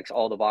checks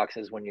all the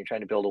boxes when you're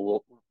trying to build a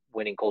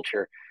winning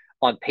culture.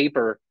 On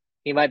paper,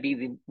 he might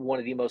be one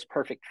of the most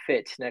perfect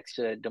fits next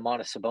to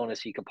Domantas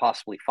Sabonis you could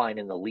possibly find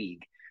in the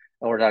league.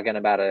 And we're talking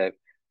about a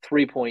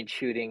 3-point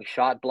shooting,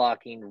 shot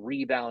blocking,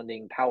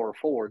 rebounding power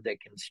forward that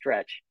can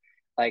stretch.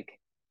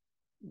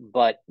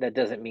 But that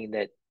doesn't mean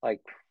that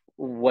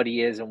what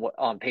he is and what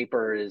on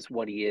paper is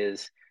what he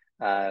is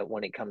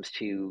when it comes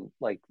to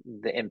like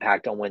the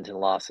impact on wins and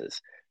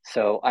losses.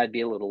 So I'd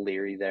be a little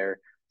leery there.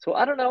 So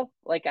I don't know.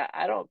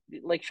 I don't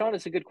like Sean.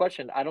 It's a good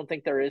question. I don't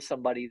think there is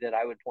somebody that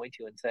I would point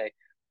to and say,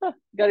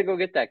 got to go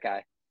get that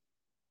guy.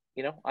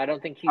 I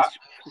don't think he's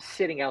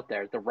sitting out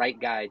there, the right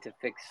guy to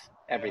fix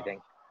everything.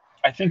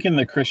 I think in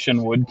the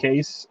Christian Wood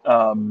case,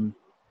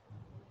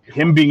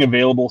 him being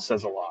available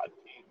says a lot.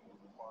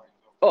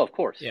 Oh, of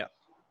course. Yeah.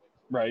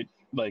 Right.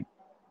 Like,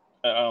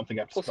 I don't think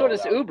I have to. Well, so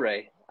does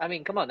Oubre. I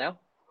mean, come on now.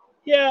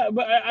 Yeah,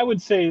 but I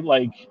would say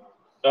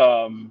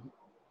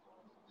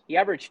he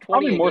averaged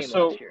 20 more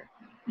so last year.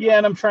 Yeah,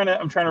 and I'm trying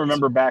to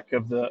remember back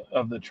of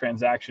the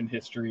transaction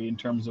history in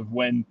terms of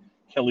when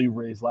Kelly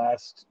Oubre's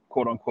last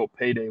quote unquote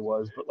payday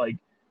was, but like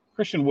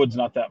Christian Wood's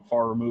not that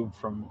far removed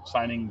from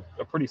signing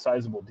a pretty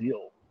sizable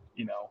deal,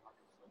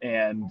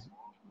 and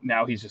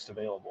now he's just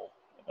available,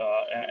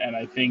 and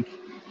I think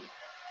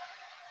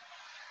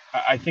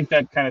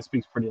that kind of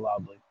speaks pretty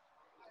loudly.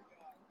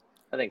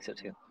 I think so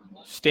too.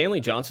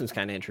 Stanley Johnson's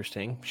kind of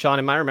interesting. Sean,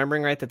 am I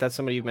remembering right that that's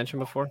somebody you've mentioned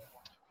before?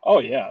 Oh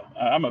yeah,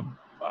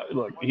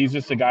 look. He's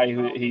just a guy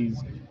who he's,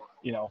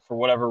 for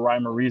whatever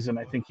rhyme or reason,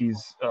 I think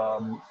he's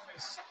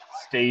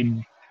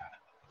stayed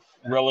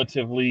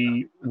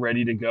relatively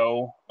ready to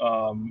go.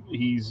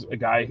 He's a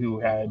guy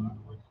who had,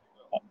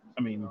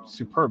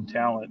 superb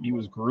talent. He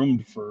was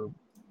groomed for,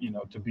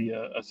 to be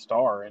a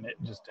star, and it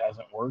just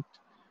hasn't worked.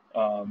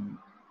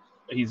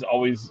 He's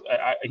always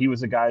he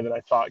was a guy that I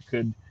thought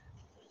could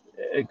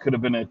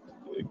have been a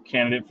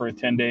candidate for a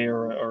 10-day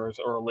or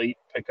a late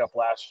pickup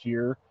last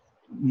year.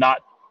 I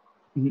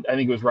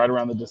think it was right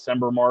around the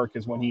December mark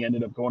is when he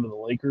ended up going to the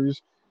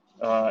Lakers.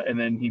 And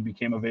then he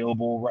became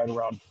available right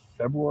around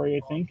February,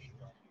 I think,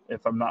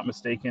 if I'm not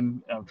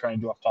mistaken. I'm trying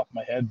to do off the top of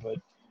my head. But,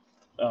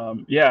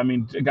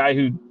 a guy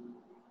who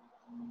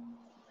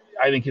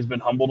I think has been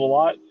humbled a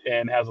lot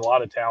and has a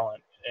lot of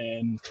talent.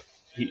 And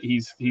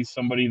he's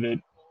somebody that,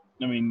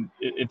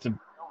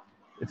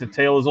 it's a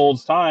tale as old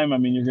as time.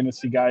 You're going to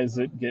see guys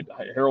that get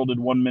heralded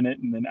 1 minute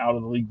and then out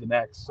of the league the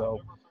next. So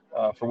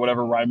for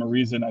whatever rhyme or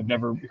reason, I've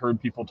never heard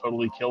people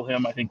totally kill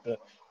him. I think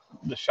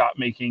the shot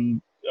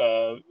making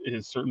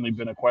has certainly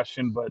been a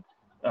question, but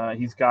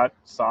he's got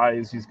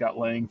size, he's got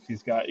length,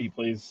 he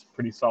plays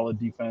pretty solid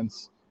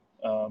defense.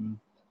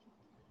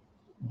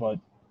 But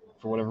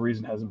for whatever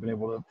reason, hasn't been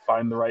able to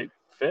find the right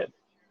fit.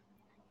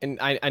 And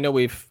I know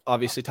we've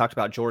obviously talked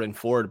about Jordan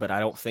Ford, but I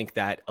don't think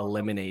that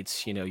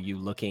eliminates, you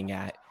looking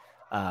at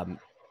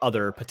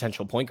other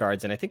potential point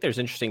guards. And I think there's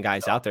interesting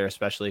guys out there,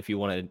 especially if you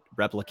want to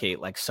replicate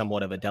like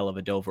somewhat of a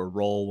Dellavedova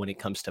role when it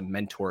comes to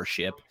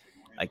mentorship.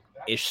 Like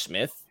Ish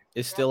Smith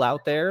is still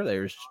out there.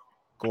 There's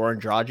Goran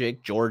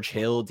Dragic, George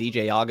Hill,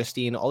 DJ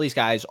Augustine. All these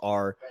guys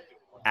are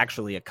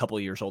actually a couple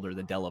years older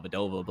than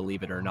Dellavedova,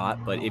 believe it or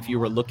not. But if you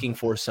were looking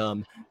for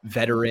some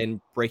veteran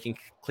breaking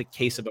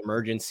case of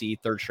emergency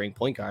third string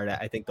point guard,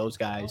 I think those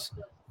guys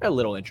are a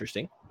little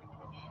interesting.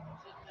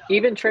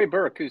 Even Trey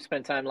Burke, who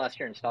spent time last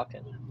year in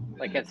Stockton,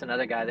 like that's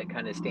another guy that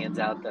kind of stands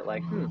out. That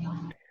like,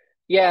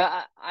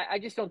 yeah, I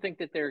just don't think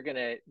that they're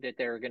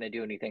gonna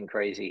do anything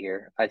crazy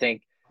here. I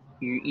think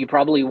you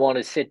probably want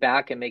to sit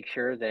back and make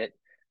sure that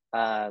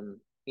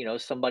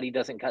somebody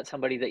doesn't cut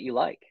somebody that you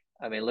like.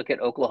 I mean, look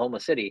at Oklahoma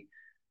City.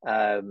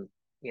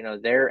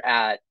 They're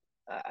at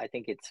I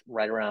think it's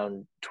right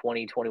around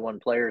 20, 21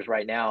 players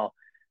right now,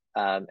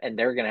 and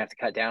they're going to have to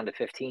cut down to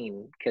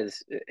 15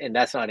 and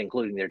that's not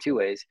including their two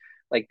ways.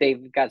 Like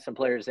they've got some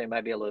players they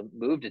might be able to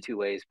move to two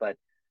ways, but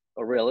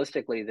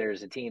realistically,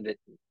 there's a team that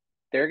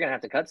they're going to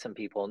have to cut some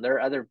people, and there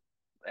are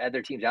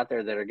other teams out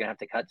there that are going to have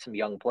to cut some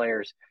young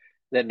players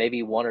that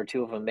maybe one or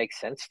two of them make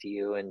sense to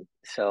you. And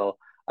so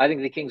I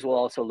think the Kings will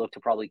also look to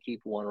probably keep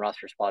one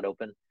roster spot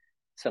open,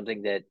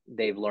 something that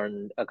they've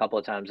learned a couple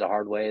of times the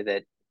hard way,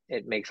 that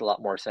it makes a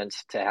lot more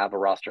sense to have a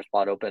roster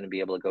spot open and be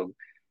able to go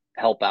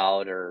help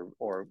out or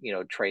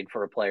trade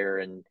for a player,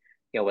 and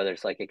whether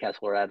it's like a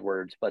Kessler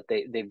Edwards, but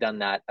they've done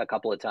that a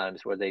couple of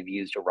times where they've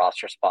used a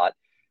roster spot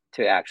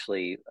to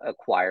actually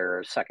acquire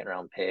a second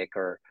round pick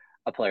or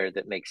a player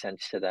that makes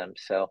sense to them.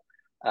 So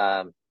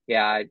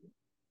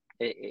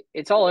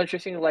it's all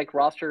interesting. Like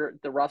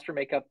the roster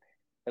makeup,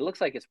 it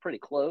looks like it's pretty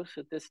close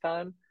at this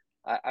time.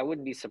 I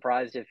wouldn't be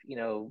surprised if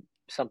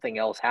something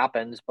else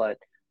happens, but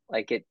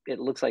like it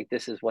looks like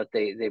this is what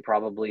they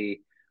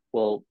probably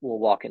will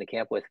walk into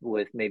camp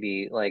with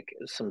maybe like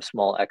some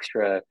small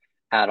extra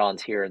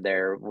add-ons here and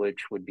there,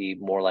 which would be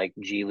more like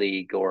G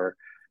League or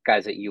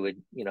guys that you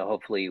would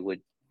hopefully would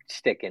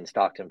stick in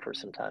Stockton for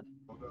some time.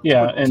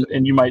 Yeah,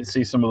 and you might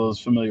see some of those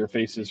familiar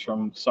faces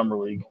from Summer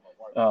League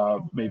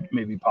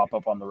maybe pop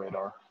up on the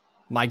radar.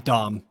 Mike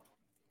Dom.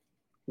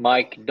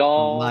 Well,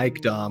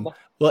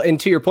 and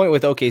to your point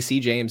with OKC,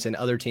 James, and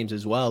other teams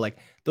as well, like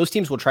those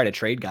teams will try to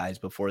trade guys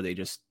before they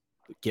just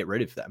get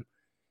rid of them.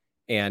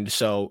 And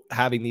so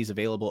having these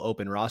available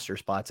open roster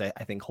spots, I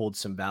think holds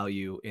some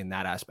value in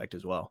that aspect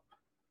as well.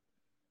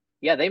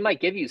 Yeah, they might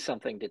give you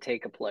something to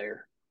take a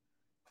player.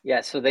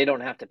 Yeah, so they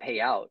don't have to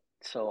pay out.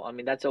 So, I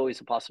mean, that's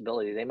always a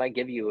possibility. They might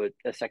give you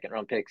a second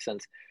round pick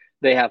since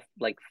they have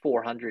like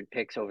 400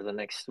 picks over the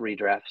next 3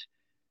 drafts.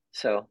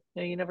 So,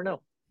 yeah, you never know.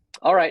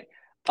 All right.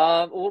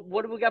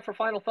 What do we got for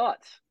final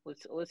thoughts?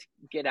 Let's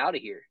get out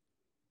of here.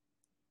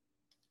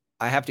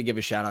 I have to give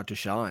a shout out to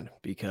Sean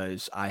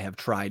because I have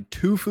tried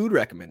 2 food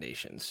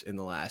recommendations in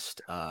the last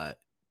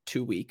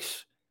 2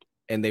 weeks,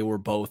 and they were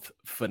both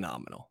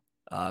phenomenal.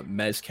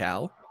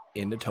 Mezcal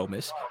in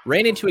Natomas.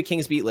 Ran into a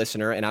Kings Beat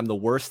listener, and I'm the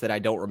worst that I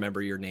don't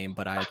remember your name,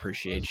 but I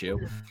appreciate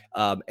you.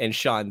 And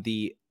Sean,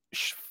 the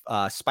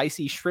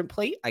spicy shrimp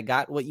plate, I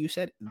got what you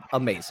said.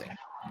 Amazing.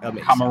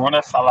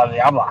 Camarones a la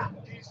diabla.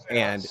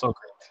 And so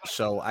great.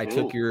 So I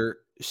took your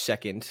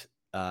second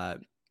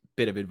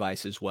bit of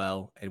advice as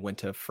well and went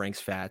to Frank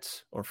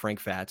Fats.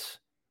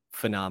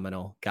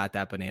 Phenomenal. Got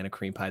that banana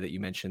cream pie that you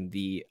mentioned.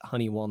 The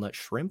honey walnut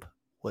shrimp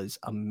was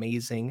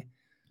amazing.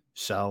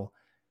 So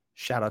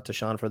shout out to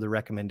Sean for the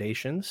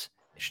recommendations.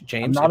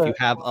 James, if you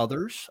have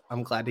others,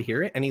 I'm glad to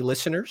hear it. Any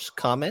listeners,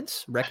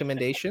 comments,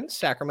 recommendations,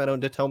 Sacramento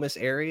and Natomas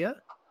area?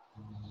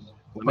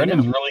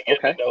 Brendan's really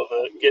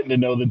getting to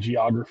know the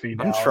geography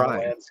now. I'm trying.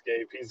 The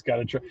landscape. He's got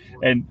to try.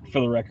 And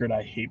for the record,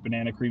 I hate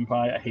banana cream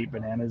pie. I hate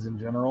bananas in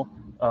general.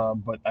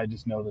 But I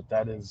just know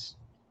that is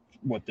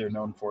what they're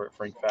known for at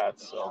Frank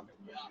Fats. So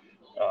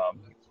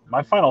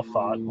my final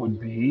thought would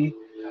be,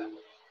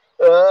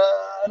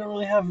 I don't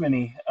really have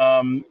many.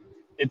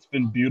 It's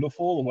been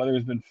beautiful. The weather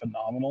has been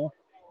phenomenal.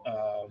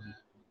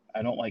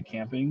 I don't like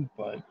camping,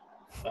 but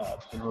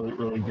it's been really,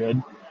 really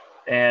good.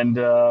 And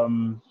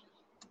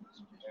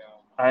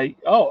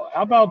how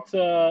about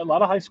a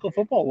lot of high school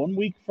football 1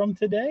 week from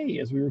today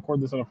as we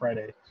record this on a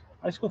Friday.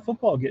 High school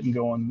football getting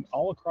going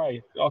all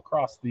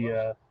across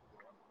the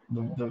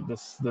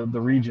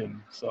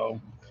region. So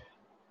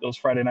those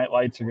Friday night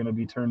lights are going to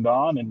be turned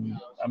on, and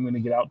I'm going to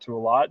get out to a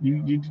lot.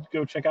 You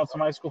go check out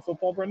some high school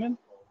football, Brendan?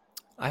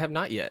 I have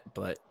not yet,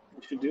 but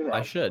you should do that.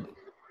 I should.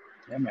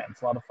 Yeah, man,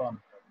 it's a lot of fun.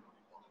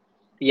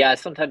 Yeah,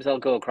 sometimes I'll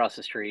go across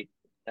the street,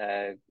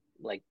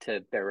 like to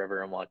Bear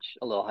River, and watch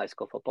a little high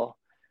school football.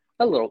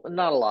 A little,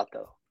 not a lot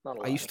though. Not a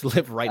lot. I used to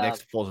live right next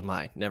to Fulton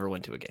High. Never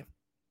went to a game.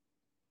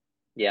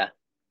 Yeah,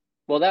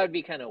 well, that would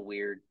be kind of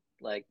weird.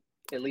 Like,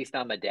 at least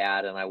I'm a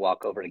dad, and I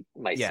walk over to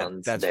my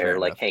son's there,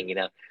 like hanging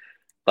out.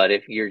 But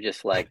if you're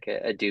just like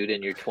a dude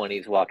in your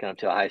 20s walking up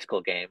to a high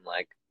school game,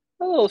 like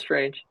a little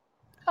strange.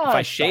 If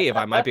I shave,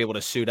 I might be able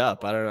to suit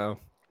up. I don't know.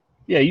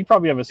 Yeah, you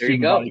probably have a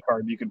student body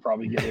card you could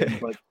probably get in,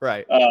 but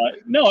right.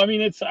 No, I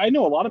mean I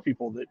know a lot of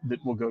people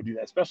that will go do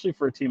that, especially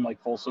for a team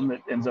like Folsom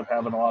that ends up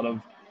having a lot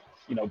of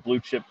blue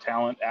chip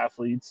talent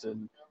athletes.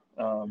 And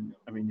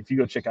I mean, if you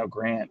go check out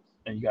Grant,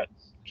 and you got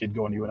kid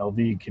going to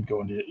UNLV, kid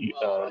going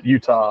to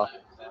Utah,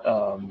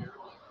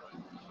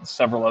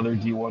 several other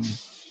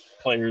D1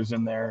 players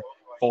in there.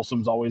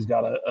 Folsom's always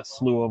got a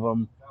slew of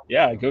them.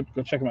 Yeah, go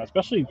check them out,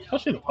 especially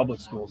the public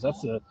schools.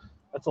 That's a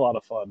lot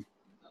of fun.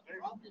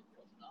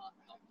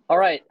 All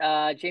right,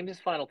 James's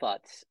final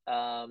thoughts.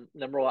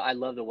 Number one, I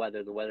love the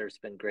weather. The weather's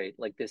been great.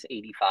 Like this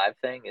 85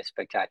 thing is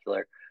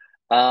spectacular.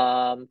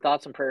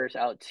 Thoughts and prayers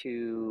out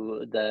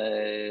to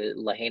the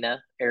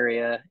Lahaina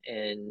area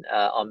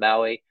on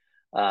Maui.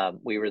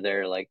 We were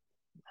there like,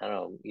 I don't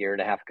know, a year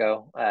and a half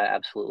ago.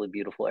 Absolutely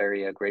beautiful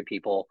area, great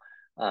people.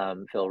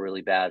 Feel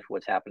really bad for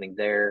what's happening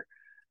there.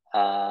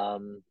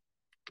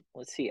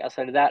 Let's see.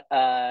 Outside of that,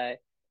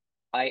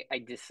 my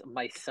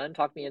son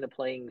talked me into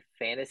playing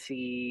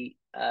fantasy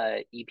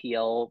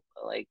EPL,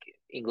 like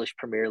English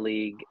Premier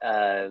League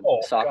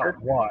soccer.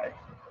 God, why?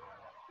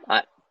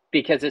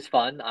 Because it's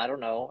fun. I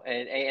don't know.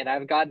 And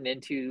I've gotten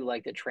into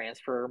like the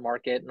transfer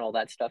market and all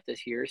that stuff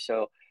this year.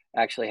 So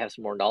I actually have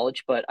some more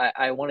knowledge, but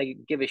I want to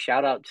give a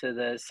shout out to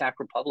the Sac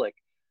Republic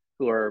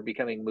who are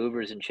becoming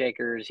movers and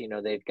shakers. You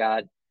know, they've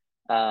got,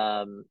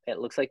 it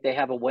looks like they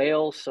have a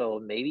whale. So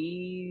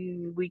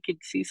maybe we could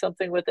see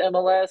something with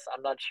MLS.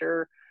 I'm not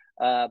sure.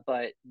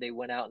 But they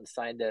went out and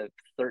signed a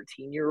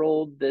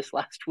 13-year-old this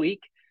last week,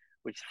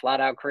 which is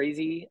flat out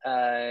crazy.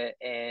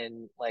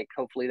 And like,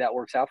 hopefully that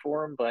works out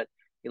for him, but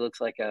he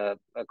looks like a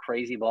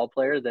crazy ball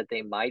player that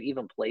they might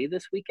even play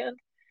this weekend.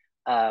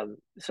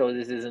 So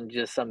this isn't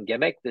just some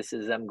gimmick. This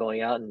is them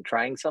going out and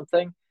trying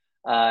something.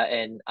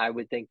 And I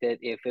would think that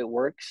if it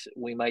works,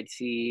 we might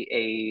see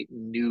a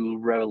new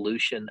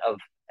revolution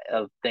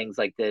of things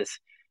like this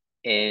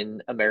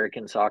in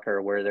American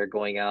soccer, where they're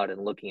going out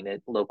and looking at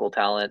local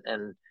talent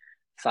and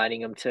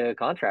signing them to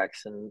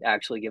contracts and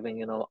actually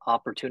giving an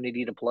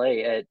opportunity to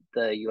play at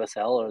the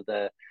USL or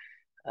the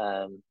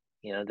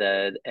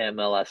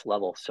MLS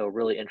level. So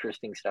really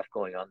interesting stuff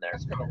going on there.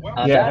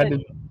 I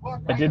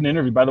did an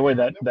interview, by the way,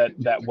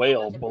 that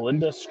whale,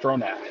 Belinda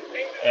Stronach,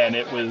 and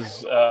it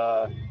was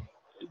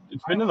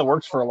it's been in the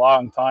works for a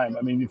long time.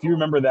 I mean, if you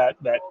remember that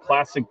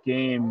classic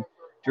game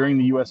during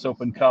the U.S.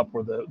 Open Cup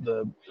where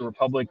the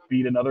Republic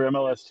beat another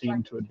MLS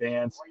team to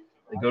advance.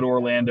 They go to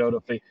Orlando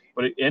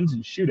but it ends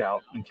in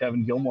shootout, and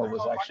Kevin Gilmore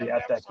was actually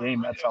at that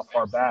game. That's how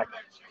far back.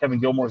 Kevin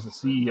Gilmore is the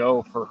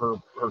CEO for her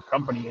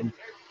company and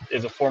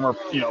is a former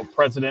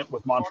president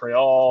with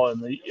Montreal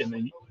and the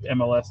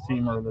MLS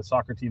team or the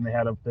soccer team they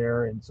had up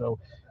there, and so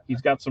he's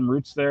got some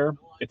roots there.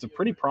 It's a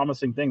pretty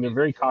promising thing. They're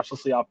very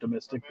cautiously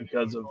optimistic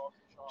because of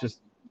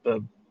just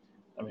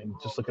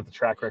just look at the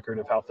track record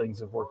of how things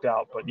have worked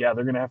out. But yeah,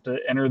 they're going to have to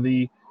enter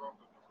the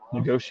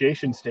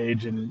negotiation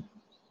stage, and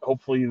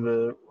hopefully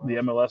the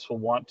MLS will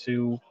want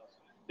to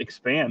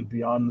expand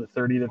beyond the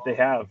 30 that they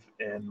have.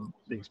 And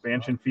the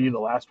expansion fee, the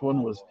last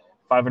one was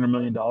 $500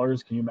 million.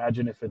 Can you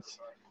imagine if it's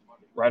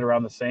right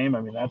around the same?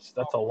 I mean, that's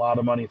a lot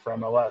of money for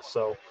MLS.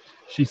 So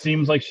she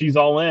seems like she's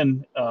all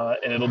in,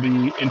 and it'll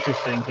be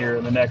interesting here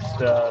in the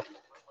next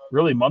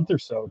really month or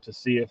so to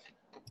see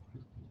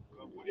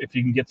if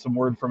you can get some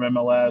word from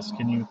MLS.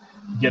 Can you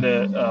get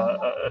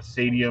a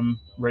stadium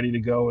ready to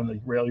go in the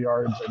rail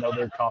yards? I know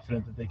they're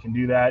confident that they can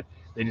do that.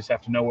 They just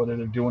have to know whether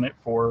they're doing it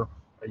for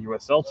a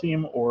USL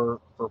team or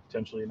for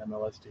potentially an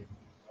MLS team.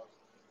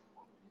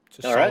 It's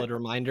a solid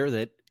reminder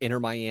that Inter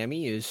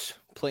Miami is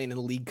playing in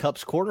the League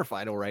Cup's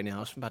quarterfinal right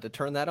now. So I'm about to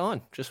turn that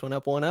on. Just went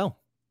up 1-0.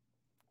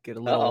 Get a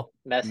little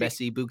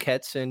Messi,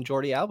 Busquets, and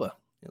Jordi Alba.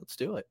 Yeah, let's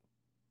do it.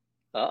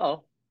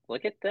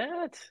 Look at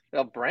that.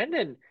 Oh,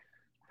 Brandon.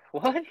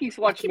 What? He's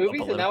watched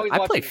movies and now he's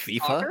watching FIFA.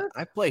 Soccer?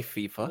 I play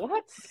FIFA.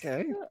 What?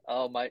 Okay.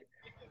 Oh, my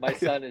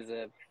son is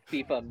a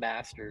FIFA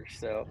master.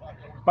 So,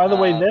 by the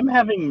way, them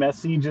having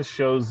Messi just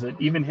shows that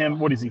even him,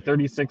 what is he,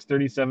 36,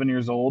 37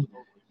 years old?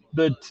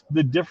 The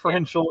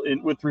differential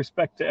with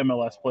respect to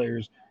MLS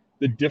players,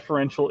 the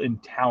differential in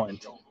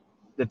talent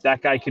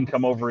that guy can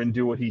come over and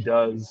do what he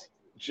does,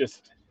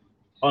 just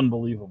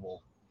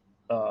unbelievable.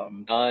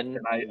 And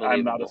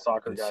I'm not a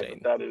soccer guy,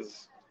 but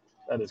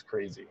that is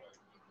crazy.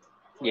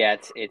 Yeah,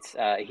 it's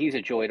he's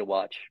a joy to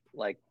watch.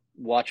 Like,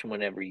 watch him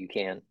whenever you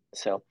can.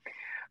 So,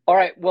 all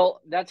right,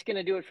 well, that's going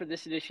to do it for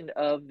this edition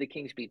of the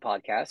King's Beat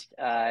podcast.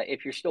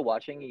 If you're still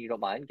watching and you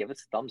don't mind, give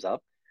us a thumbs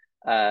up,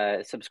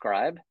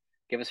 subscribe,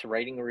 give us a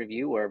rating and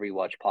review wherever you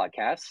watch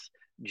podcasts.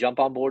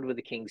 Jump on board with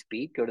the King's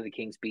Beat. Go to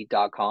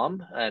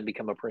thekingsbeat.com and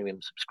become a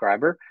premium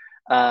subscriber.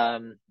 I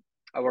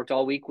worked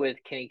all week with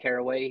Kenny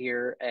Caraway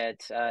here at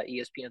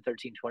ESPN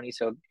 1320.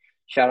 So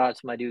shout out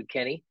to my dude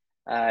Kenny.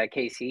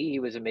 KC, he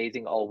was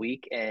amazing all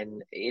week,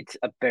 and it's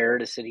a bear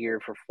to sit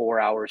here for 4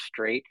 hours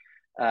straight,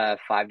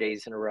 5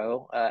 days in a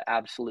row.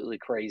 Absolutely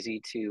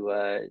crazy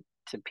to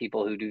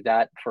people who do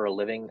that for a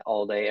living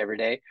all day, every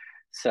day.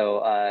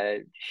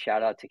 So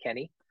shout out to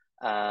Kenny.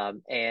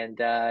 And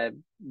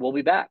we'll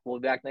be back. We'll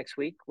be back next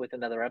week with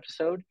another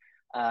episode.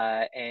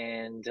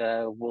 And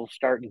we'll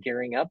start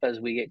gearing up as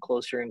we get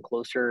closer and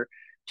closer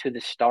to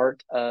the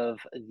start of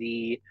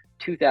the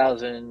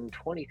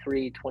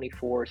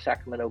 2023-24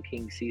 Sacramento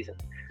Kings season.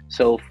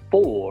 So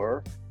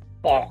for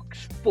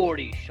Fox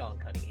 40, Sean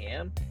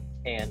Cunningham,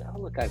 and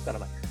I've got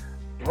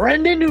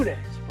Brendan Nunes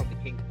from the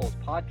Kings Pulse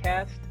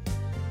podcast.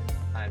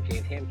 I'm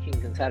James Ham,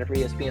 Kings Insider for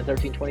ESPN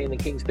 1320 and the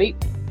Kings Beat.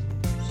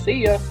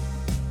 See ya.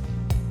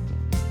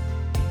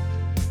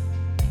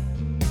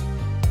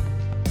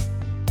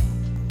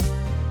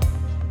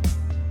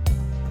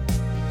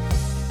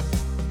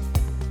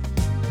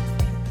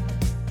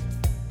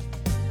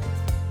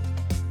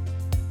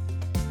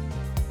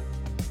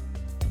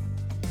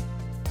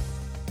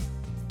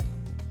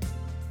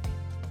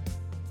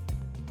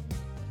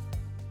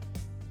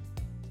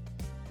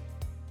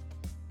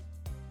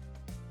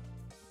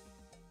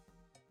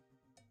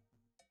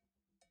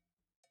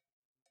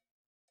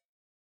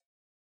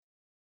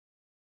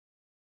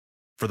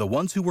 For the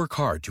ones who work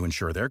hard to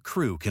ensure their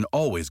crew can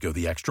always go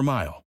the extra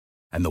mile,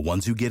 and the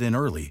ones who get in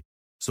early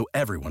so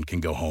everyone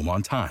can go home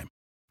on time,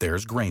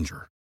 there's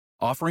Grainger,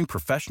 offering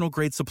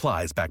professional-grade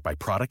supplies backed by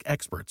product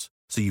experts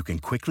so you can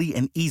quickly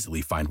and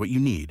easily find what you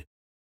need.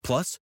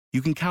 Plus,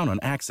 you can count on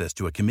access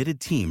to a committed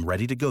team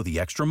ready to go the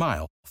extra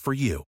mile for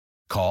you.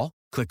 Call,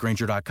 click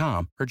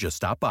Grainger.com, or just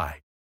stop by.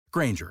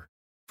 Grainger,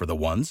 for the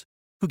ones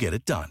who get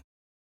it done.